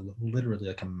was like literally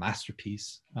like a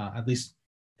masterpiece, at least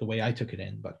the way I took it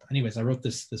in. But anyways, I wrote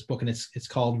this book, and it's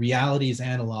called Reality is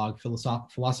Analog,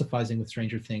 Philosophizing with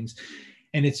Stranger Things.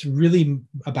 And it's really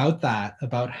about that,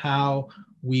 about how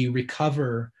we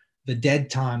recover the dead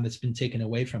time that's been taken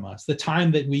away from us, the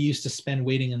time that we used to spend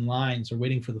waiting in lines or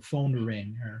waiting for the phone to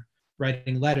ring or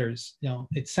writing letters.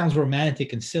 It sounds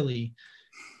romantic and silly.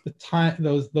 The time,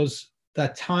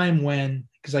 that time when,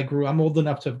 because I'm old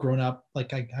enough to have grown up,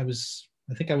 like I was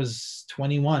I think I was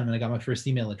 21 when I got my first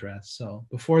email address. So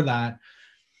before that,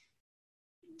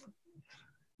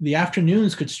 the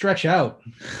afternoons could stretch out,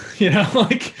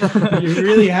 like you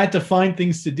really had to find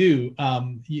things to do.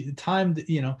 Time,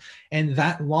 and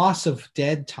that loss of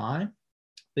dead time.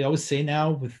 They always say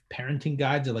now with parenting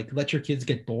guides, they're like, let your kids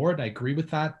get bored. I agree with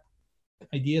that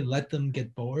idea. Let them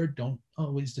get bored. Don't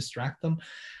always distract them.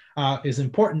 Is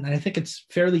important. And I think it's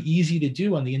fairly easy to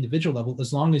do on the individual level,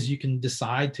 as long as you can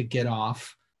decide to get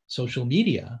off social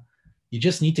media. You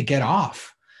just need to get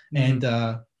off. Mm-hmm. And,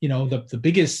 the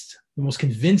biggest, the most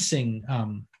convincing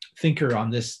thinker on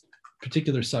this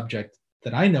particular subject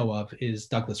that I know of is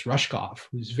Douglas Rushkoff,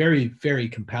 who's very, very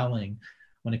compelling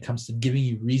when it comes to giving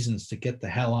you reasons to get the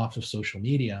hell off of social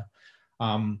media.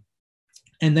 And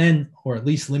then, or at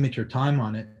least limit your time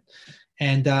on it.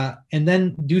 And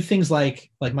then do things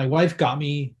like my wife got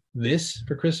me this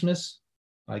for Christmas.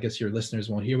 I guess your listeners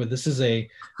won't hear, but this is a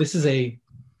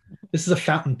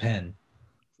fountain pen.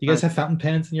 Do you guys have fountain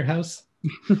pens in your house?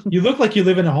 You look like you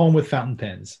live in a home with fountain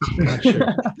pens. I'm not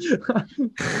sure.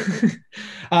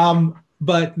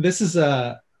 But this is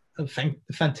a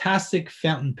fantastic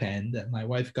fountain pen that my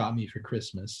wife got me for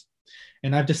Christmas.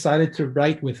 And I've decided to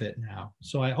write with it now.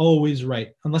 So I always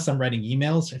write, unless I'm writing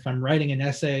emails. If I'm writing an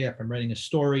essay, if I'm writing a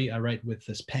story, I write with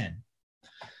this pen.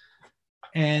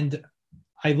 And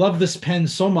I love this pen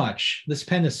so much. This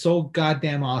pen is so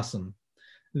goddamn awesome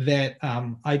that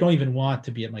I don't even want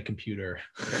to be at my computer.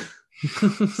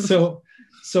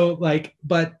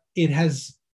 But it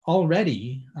has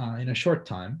already, in a short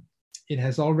time, it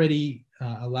has already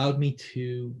allowed me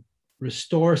to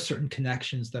restore certain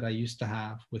connections that I used to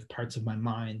have with parts of my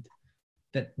mind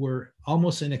that were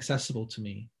almost inaccessible to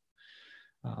me.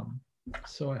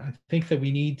 So I think that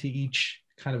we need to each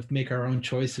kind of make our own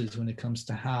choices when it comes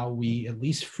to how we at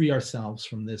least free ourselves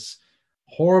from this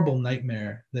horrible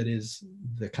nightmare that is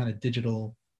the kind of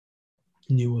digital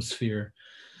noosphere.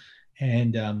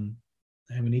 And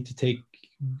we need to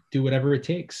do whatever it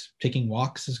takes. Taking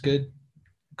walks is good.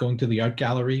 Going to the art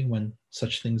gallery when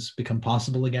such things become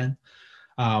possible again.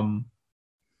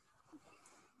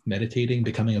 Meditating,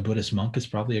 becoming a Buddhist monk is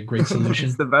probably a great solution.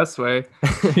 It's the best way.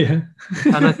 Yeah.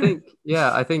 And I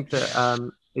think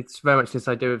that it's very much this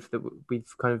idea of that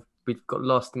we've got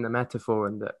lost in the metaphor,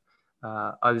 and that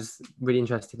I was really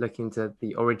interested looking into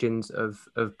the origins of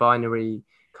binary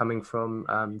coming from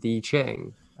the I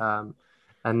Ching,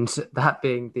 and that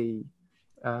being the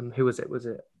who was it? Was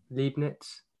it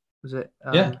Leibniz? Was it?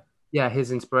 Yeah,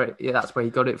 his inspiration. Yeah, that's where he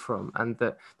got it from, and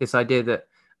that this idea that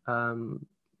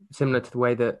similar to the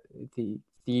way that the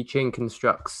I Ching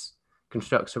constructs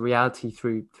a reality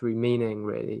through meaning,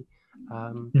 really.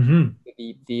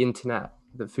 The internet,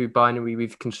 that through binary,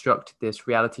 we've constructed this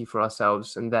reality for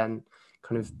ourselves, and then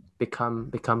kind of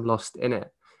become lost in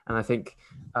it. And I think,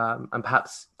 and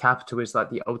perhaps capital is like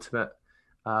the ultimate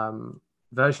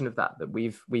version of that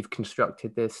we've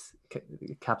constructed this.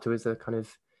 Capital is a kind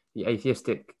of the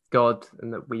atheistic God,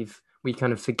 and that we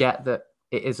kind of forget that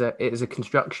it is a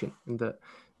construction, and that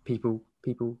people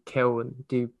kill and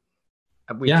do.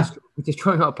 And we're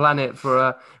destroying our planet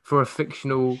for a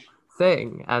fictional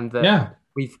thing, and that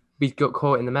we've got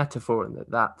caught in the metaphor, and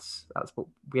that's what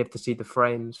we have to see the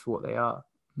frames for what they are.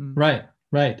 Right.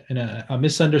 And a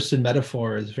misunderstood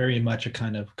metaphor is very much a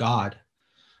kind of God.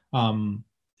 Allen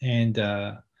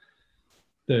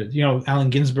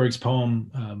Ginsberg's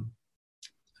poem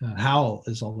Howl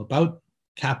is all about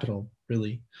capital,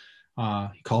 really.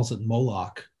 He calls it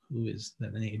Moloch, who is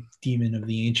the demon of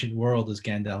the ancient world, as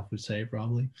Gandalf would say,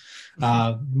 probably.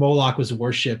 Moloch was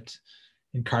worshipped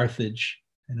in Carthage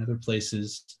and other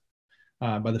places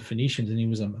by the Phoenicians, and he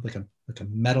was like a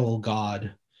metal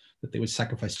god that they would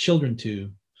sacrifice children to.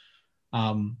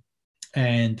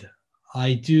 And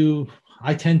I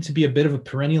tend to be a bit of a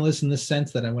perennialist in the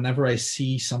sense that whenever I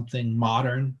see something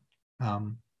modern,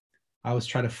 I always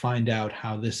try to find out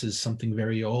how this is something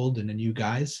very old in a new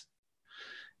guise.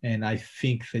 And I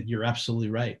think that you're absolutely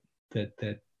right,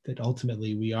 that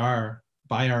ultimately we are,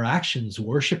 by our actions,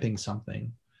 worshiping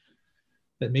something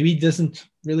that maybe doesn't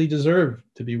really deserve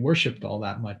to be worshipped all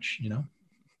that much,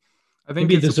 I think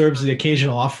maybe it deserves the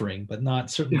occasional offering, but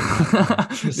certainly not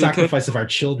the sacrifice of our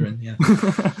children. Yeah.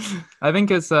 I think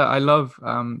it's I love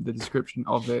the description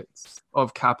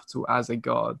of capital as a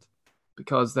god,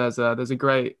 because there's a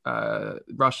great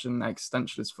Russian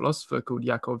existentialist philosopher called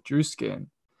Yakov Druskin,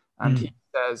 and he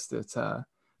says that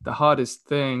the hardest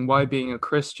thing, why being a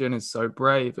Christian is so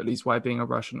brave, at least why being a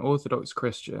Russian Orthodox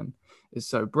Christian is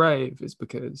so brave, is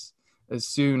because as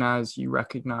soon as you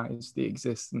recognize the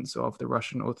existence of the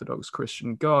Russian Orthodox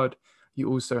Christian God, you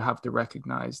also have to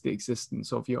recognize the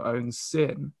existence of your own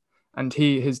sin. and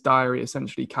his diary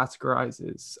essentially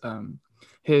categorizes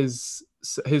his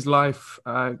life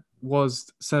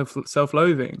was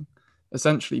self-loathing,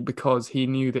 essentially, because he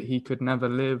knew that he could never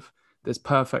live this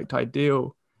perfect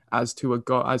ideal as to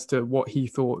what he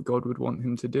thought God would want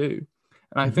him to do.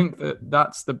 And I think that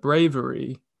that's the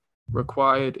bravery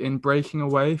required in breaking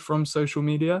away from social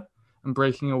media and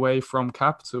breaking away from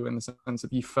capital, in the sense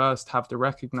that you first have to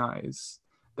recognize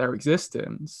their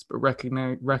existence, but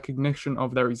recognition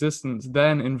of their existence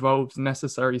then involves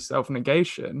necessary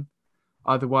self-negation.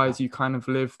 Otherwise, you kind of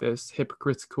live this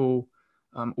hypocritical,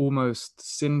 almost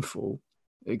sinful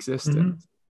existence.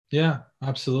 Yeah,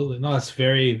 absolutely. No, that's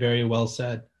very, very well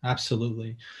said.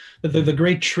 Absolutely. But the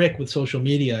great trick with social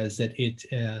media is that it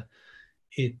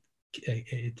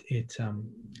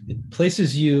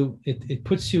places you, it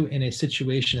puts you in a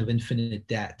situation of infinite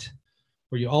debt,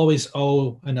 where you always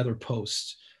owe another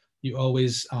post. You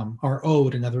always are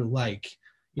owed another like.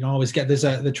 You don't always get, the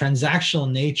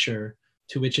transactional nature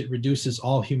to which it reduces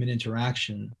all human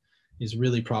interaction is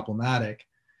really problematic.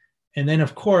 And then,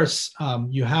 of course,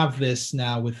 you have this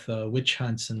now with witch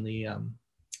hunts and the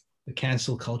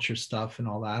cancel culture stuff and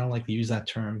all that. I don't like to use that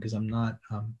term because I'm not,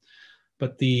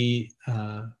 but the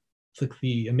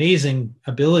amazing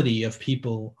ability of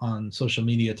people on social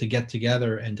media to get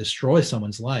together and destroy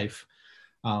someone's life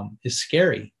is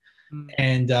scary.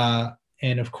 And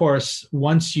of course,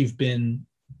 once you've been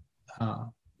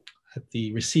at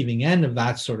the receiving end of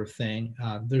that sort of thing,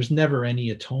 there's never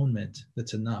any atonement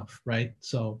that's enough, right?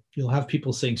 So you'll have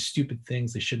people saying stupid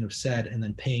things they shouldn't have said and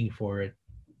then paying for it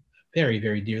very,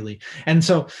 very dearly. And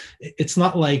so it's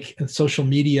not like social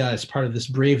media is part of this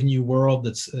brave new world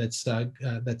that's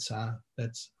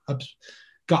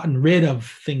gotten rid of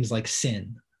things like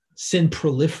sin. Sin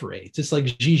proliferates. It's like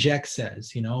Zizek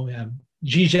says,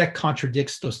 Zizek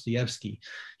contradicts Dostoevsky.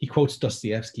 He quotes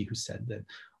Dostoevsky, who said that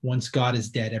once God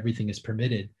is dead, everything is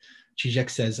permitted.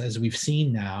 Zizek says, as we've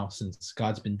seen now, since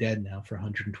God's been dead now for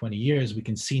 120 years, we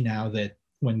can see now that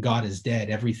when God is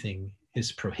dead, everything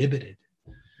is prohibited.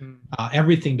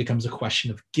 Everything becomes a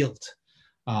question of guilt.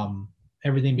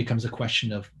 Everything becomes a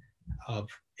question of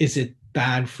is it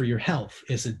bad for your health?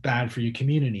 Is it bad for your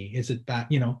community? Is it bad?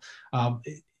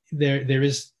 There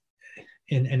is,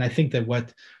 and I think that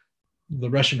what the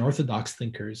Russian Orthodox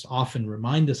thinkers often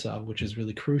remind us of, which is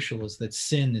really crucial, is that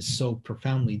sin is so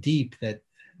profoundly deep that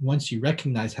once you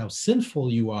recognize how sinful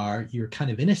you are, you're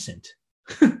kind of innocent.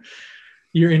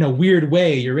 You're, in a weird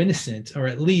way, you're innocent, or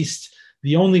at least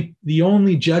the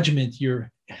only judgment you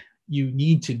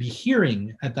need to be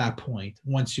hearing at that point,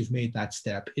 once you've made that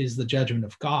step, is the judgment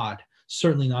of God.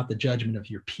 Certainly not the judgment of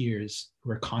your peers,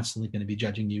 who are constantly going to be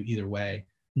judging you either way,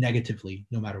 negatively,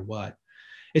 no matter what.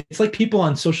 It's like people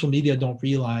on social media don't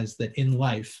realize that in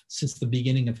life, since the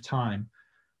beginning of time,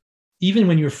 even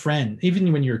when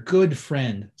your good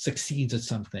friend succeeds at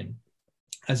something,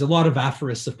 as a lot of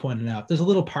aphorists have pointed out, there's a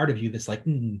little part of you that's like,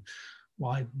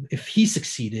 why, if he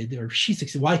succeeded or she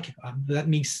succeeded, why, that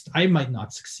means I might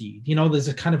not succeed. There's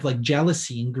a kind of like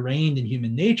jealousy ingrained in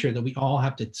human nature that we all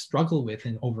have to struggle with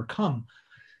and overcome.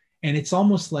 And it's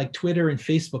almost like Twitter and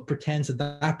Facebook pretends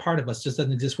that part of us just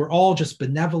doesn't exist. We're all just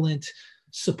benevolent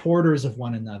supporters of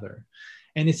one another.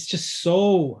 And it's just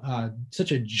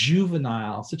such a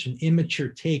juvenile, such an immature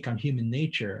take on human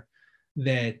nature,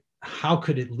 that how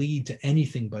could it lead to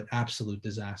anything but absolute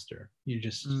disaster? You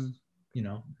just,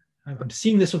 I'm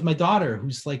seeing this with my daughter,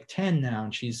 who's like 10 now,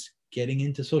 and she's getting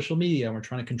into social media, and we're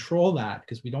trying to control that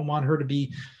because we don't want her to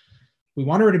be, we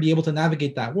want her to be able to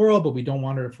navigate that world, but we don't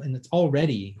want her to, and it's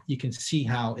already, you can see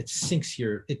how it sinks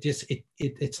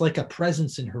it's like a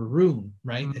presence in her room,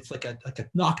 right? It's like an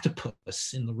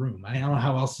octopus in the room. I don't know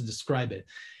how else to describe it.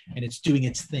 And it's doing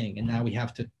its thing. And now we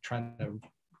have to try to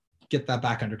get that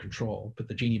back under control, put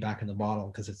the genie back in the bottle,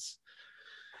 because it's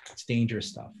dangerous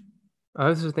stuff. I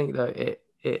also think that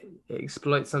it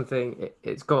exploits something.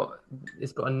 It's got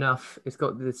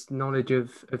this knowledge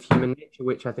of human nature,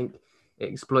 which I think it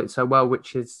exploits so well,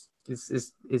 which is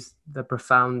the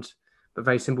profound but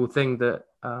very simple thing that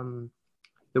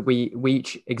that we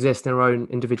each exist in our own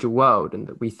individual world, and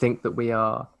that we think that we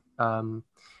are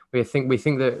we think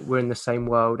that we're in the same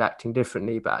world acting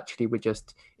differently, but actually we're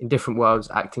just in different worlds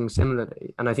acting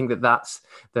similarly. And I think that that's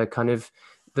the kind of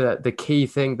the key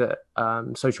thing that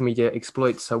social media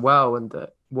exploits so well, and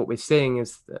that what we're seeing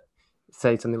is that,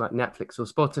 say something like Netflix or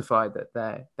Spotify,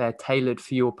 that they're tailored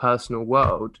for your personal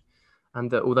world,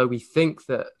 and that although we think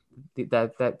that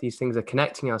these things are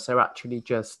connecting us, they're actually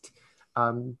just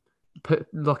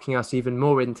locking us even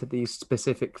more into these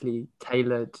specifically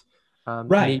tailored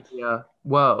media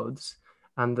worlds,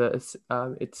 and that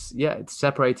it's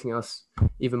separating us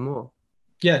even more.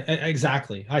 Yeah,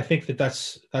 exactly. I think that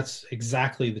that's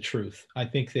exactly the truth. I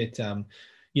think that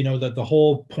that the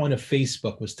whole point of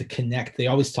Facebook was to connect. They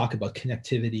always talk about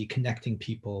connectivity, connecting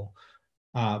people,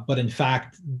 but in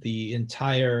fact, the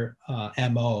entire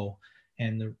MO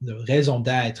and the raison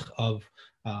d'être of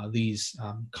these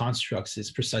constructs is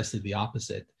precisely the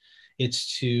opposite.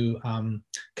 It's to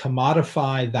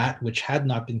commodify that which had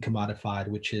not been commodified,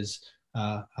 which is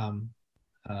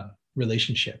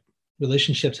relationship.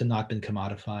 Relationships had not been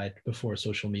commodified before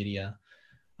social media.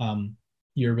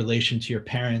 Your relation to your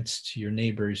parents, to your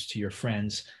neighbors, to your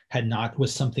friends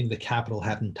was something the capital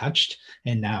hadn't touched,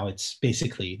 and now it's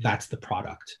basically that's the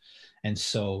product. And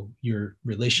so your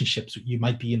relationships, you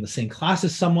might be in the same class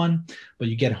as someone, but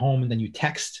you get home and then you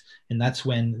text, and that's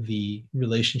when the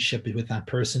relationship with that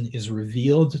person is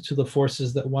revealed to the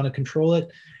forces that want to control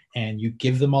it, and you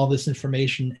give them all this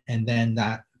information, and then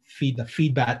the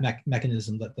feedback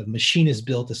mechanism that the machine is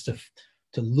built is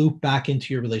to loop back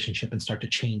into your relationship and start to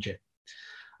change it.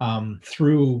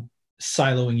 Through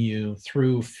siloing you,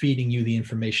 through feeding you the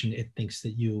information it thinks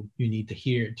that you need to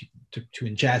hear, to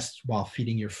ingest, while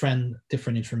feeding your friend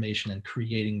different information, and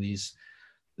creating these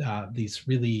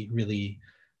really, really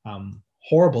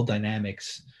horrible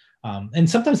dynamics. And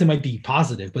sometimes they might be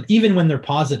positive, but even when they're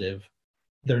positive,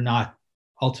 they're not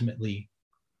ultimately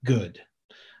good.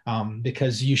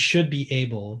 Because you should be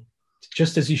able,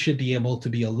 just as you should be able to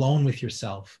be alone with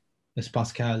yourself, as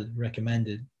Pascal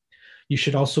recommended, you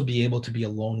should also be able to be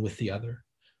alone with the other,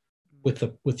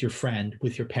 with your friend,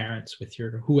 with your parents, with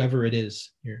your whoever it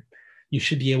is. You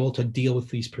should be able to deal with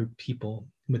these people,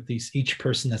 with each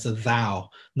person as a thou,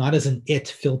 not as an it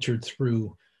filtered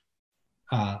through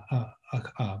a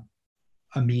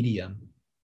medium.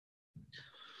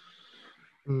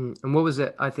 And what was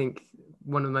it? I think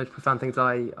one of the most profound things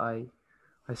I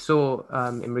saw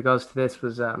in regards to this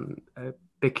was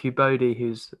Bhikkhu Bodhi,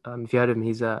 who's if you heard of him,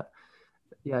 he's a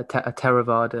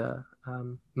Theravada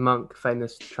monk,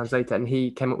 famous translator, and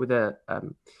he came up with a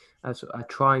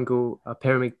triangle, a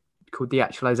pyramid called the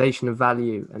actualization of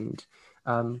value, and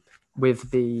with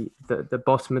the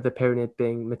bottom of the pyramid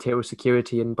being material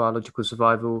security and biological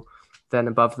survival, then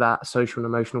above that social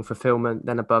and emotional fulfillment,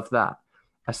 then above that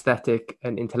aesthetic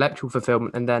and intellectual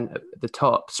fulfillment, and then at the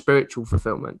top spiritual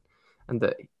fulfillment. And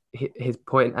that his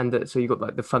point, and that so you got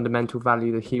like the fundamental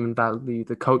value, the human value,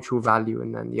 the cultural value,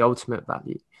 and then the ultimate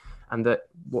value. And that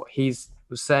what he's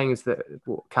was saying is that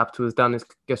what capital has done is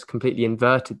just completely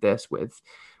inverted this with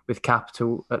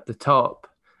capital at the top,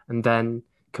 and then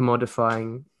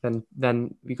commodifying,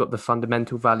 then we got the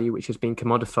fundamental value which has been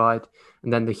commodified,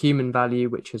 and then the human value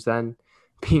which has then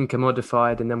been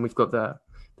commodified, and then we've got the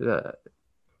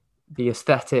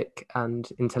aesthetic and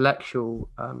intellectual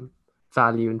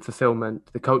value and fulfillment,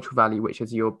 the cultural value, which,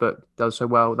 as your book does so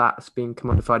well, that's being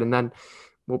commodified. And then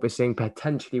what we're seeing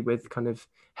potentially with kind of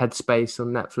Headspace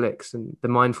on Netflix and the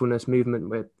mindfulness movement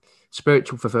with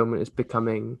spiritual fulfillment is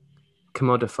becoming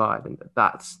commodified. And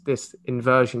this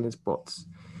inversion is what's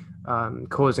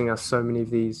causing us so many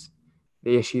of the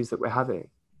issues that we're having.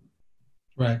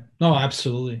 Right. No,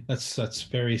 absolutely. That's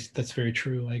very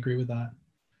true. I agree with that.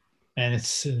 And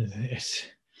it's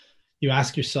you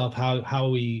ask yourself how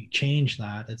we change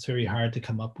that. It's very hard to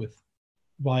come up with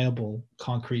viable,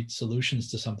 concrete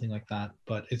solutions to something like that,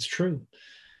 but it's true.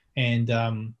 And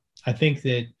I think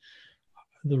that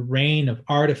the reign of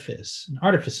artifice, and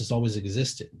artifice has always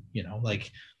existed,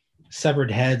 like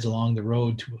severed heads along the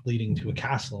road leading to a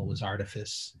castle was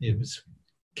artifice. It was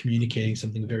communicating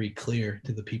something very clear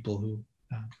to the people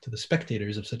to the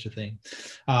spectators of such a thing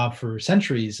for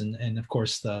centuries. And of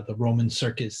course the Roman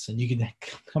circus, and you can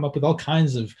come up with all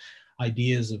kinds of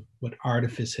ideas of what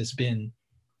artifice has been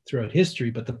throughout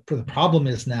history. But the problem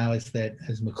is now is that,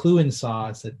 as McLuhan saw,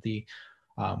 is that the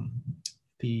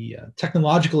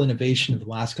technological innovation of the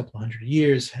last couple of hundred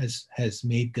years has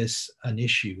made this an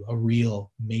issue, a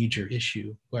real major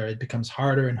issue, where it becomes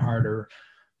harder and harder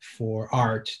for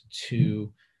art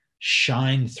to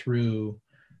shine through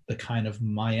the kind of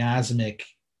miasmic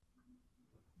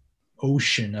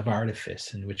ocean of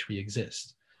artifice in which we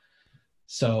exist.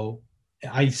 So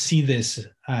I see this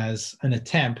as an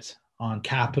attempt on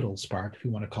capital's part, if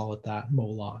you want to call it that,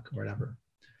 Moloch or whatever,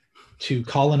 to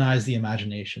colonize the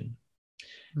imagination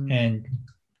and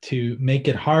to make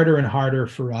it harder and harder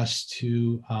for us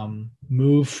to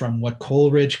move from what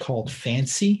Coleridge called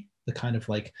fancy, the kind of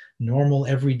like normal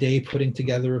everyday putting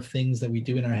together of things that we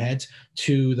do in our heads,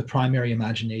 to the primary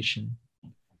imagination,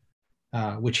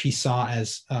 which he saw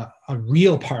as a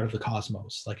real part of the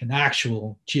cosmos, like an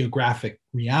actual geographic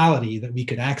reality that we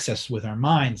could access with our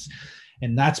minds.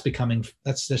 And that's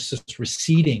just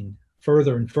receding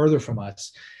further and further from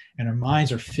us. and our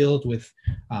minds are filled with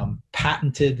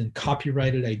patented and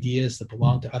copyrighted ideas that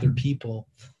belong to other people.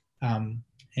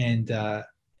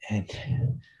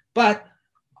 But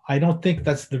I don't think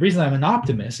that's the reason I'm an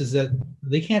optimist, is that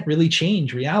they can't really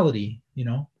change reality.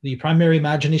 The primary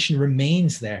imagination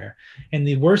remains there. And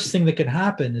the worst thing that could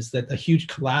happen is that a huge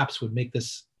collapse would make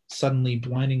this suddenly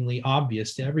blindingly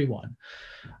obvious to everyone.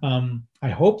 I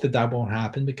hope that won't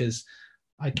happen, because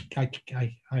I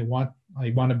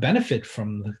want to benefit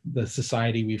from the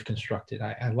society we've constructed.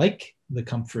 I like the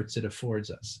comforts it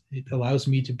affords us. It allows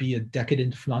me to be a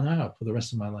decadent flaneur for the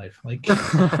rest of my life. Like,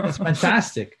 it's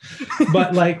fantastic.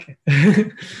 But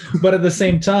but at the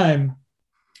same time,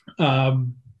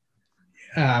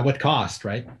 what cost,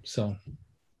 right? So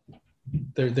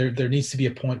there needs to be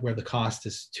a point where the cost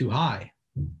is too high.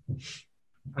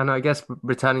 And I guess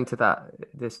returning to that,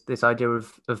 this idea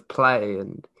of play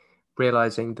and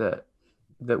realizing that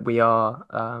we are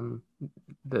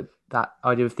that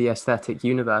idea of the aesthetic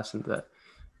universe, and that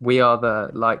we are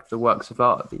the works of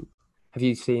art. Have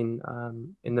you seen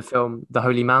in the film The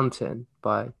Holy Mountain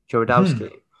by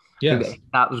Jodorowsky? Yes,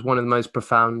 that was one of the most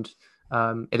profound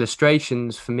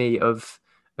illustrations for me of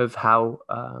how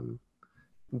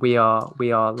we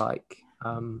are like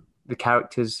the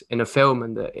characters in a film,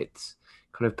 and that it's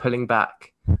kind of pulling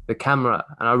back the camera.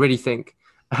 And I really think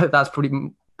that's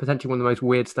probably potentially one of the most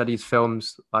weird studies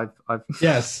films I've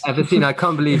ever seen. I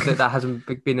can't believe that hasn't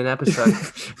been an episode.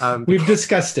 We've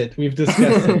discussed it.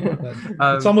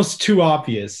 It's almost too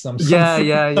obvious. Some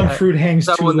fruit hangs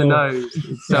so too on the low. nose.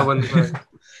 It's so on the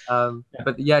nose.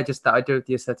 But just that idea of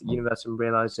the aesthetic universe, and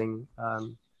realizing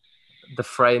the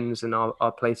frames and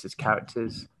our place as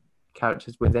characters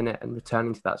within it, and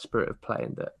returning to that spirit of play,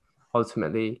 and that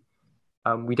ultimately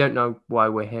we don't know why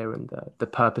we're here, and the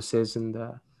purposes and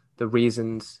the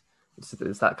reasons.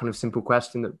 It's that kind of simple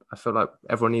question that I feel like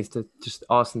everyone needs to just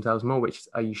ask themselves more, which is,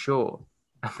 are you sure?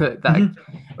 And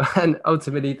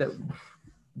ultimately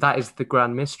that is the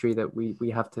grand mystery that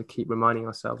we have to keep reminding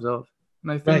ourselves of.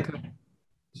 And I think,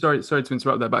 sorry to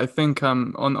interrupt there, but I think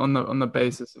on the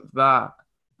basis of that,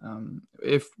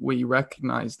 if we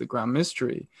recognize the grand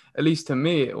mystery, at least to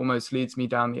me, it almost leads me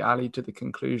down the alley to the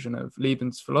conclusion of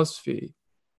Lebensphilosophy,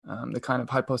 the kind of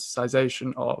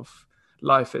hypothesization of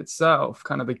life itself,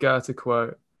 kind of the Goethe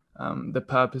quote, the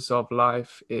purpose of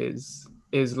life is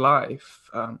life,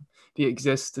 the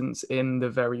existence in the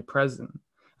very present.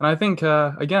 And I think,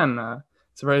 again,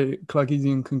 it's a very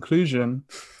Clarkesian conclusion,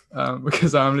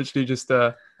 because I'm literally just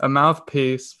a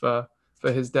mouthpiece for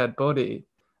his dead body.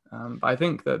 But I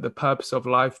think that the purpose of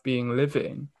life being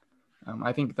living,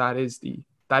 I think that is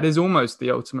almost the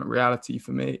ultimate reality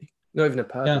for me. Not even a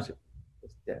purpose.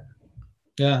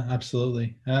 Yeah,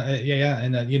 absolutely.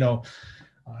 And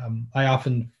I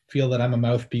often feel that I'm a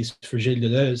mouthpiece for Gilles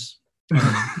Deleuze,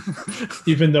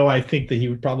 even though I think that he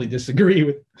would probably disagree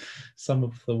with some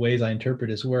of the ways I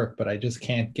interpret his work, but I just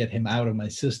can't get him out of my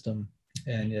system.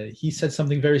 And he said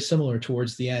something very similar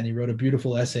towards the end. He wrote a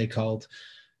beautiful essay called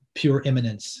Pure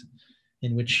Immanence,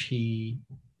 in which he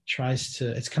tries to,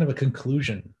 it's kind of a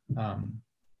conclusion.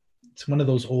 It's one of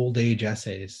those old age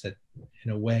essays that,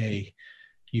 in a way,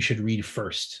 you should read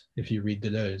first if you read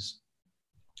Deleuze,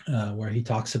 where he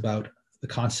talks about the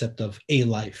concept of a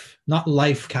life, not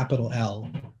life, capital L,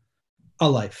 a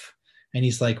life. And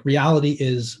he's like, reality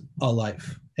is a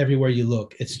life. Everywhere you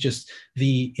look, it's just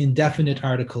the indefinite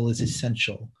article is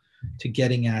essential to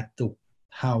getting at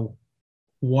how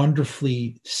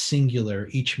wonderfully singular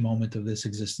each moment of this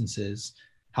existence is,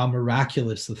 how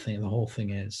miraculous the whole thing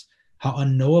is, how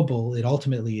unknowable it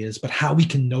ultimately is, but how we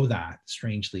can know that,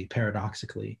 strangely,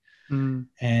 paradoxically.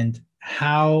 And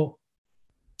how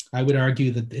I would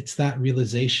argue that it's that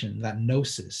realization, that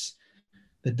gnosis,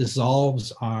 that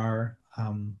dissolves our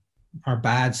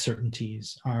bad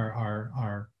certainties,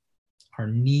 our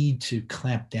need to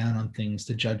clamp down on things,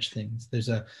 to judge things.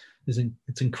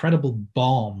 It's incredible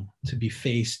balm to be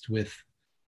faced with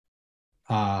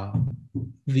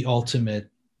the ultimate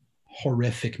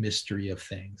horrific mystery of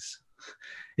things.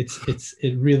 It's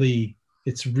really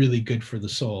good for the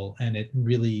soul. And it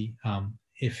really,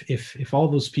 if all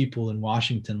those people in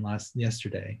Washington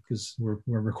yesterday, because we're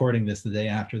recording this the day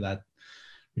after that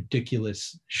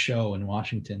ridiculous show in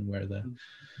Washington, where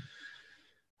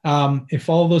if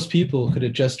all those people could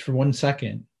have just for 1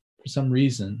 second, for some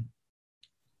reason,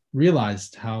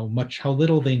 realized how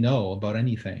little they know about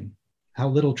anything, how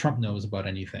little Trump knows about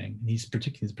anything. He's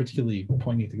particularly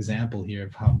poignant example here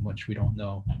of how much we don't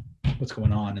know what's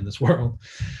going on in this world.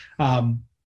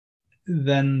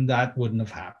 Then that wouldn't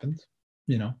have happened.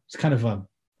 It's kind of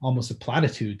almost a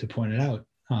platitude to point it out.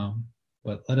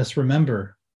 But let us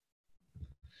remember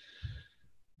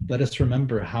let us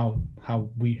remember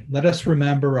let us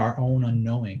remember our own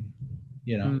unknowing,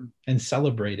 and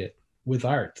celebrate it with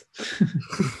art.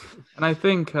 And I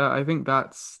think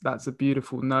that's a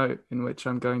beautiful note in which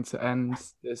I'm going to end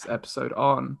this episode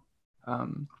on.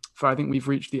 For I think we've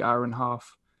reached the hour and a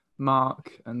half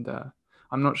mark, and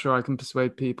I'm not sure I can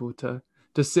persuade people to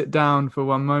sit down for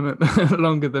one moment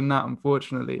longer than that,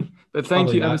 unfortunately. But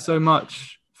thank you ever so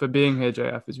much for being here,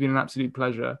 JF. It's been an absolute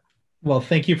pleasure. Well,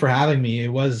 thank you for having me. It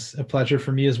was a pleasure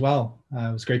for me as well.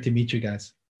 It was great to meet you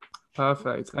guys.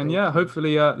 Perfect. And yeah,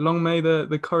 hopefully long may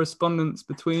the correspondence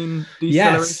between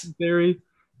deceleration theory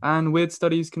and weird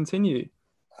studies continue.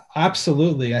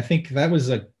 Absolutely. I think that was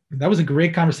a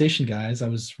great conversation, guys. I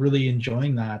was really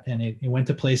enjoying that, and it went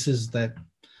to places that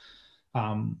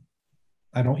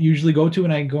I don't usually go to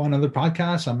when I go on other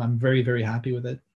podcasts. I'm very, very happy with it.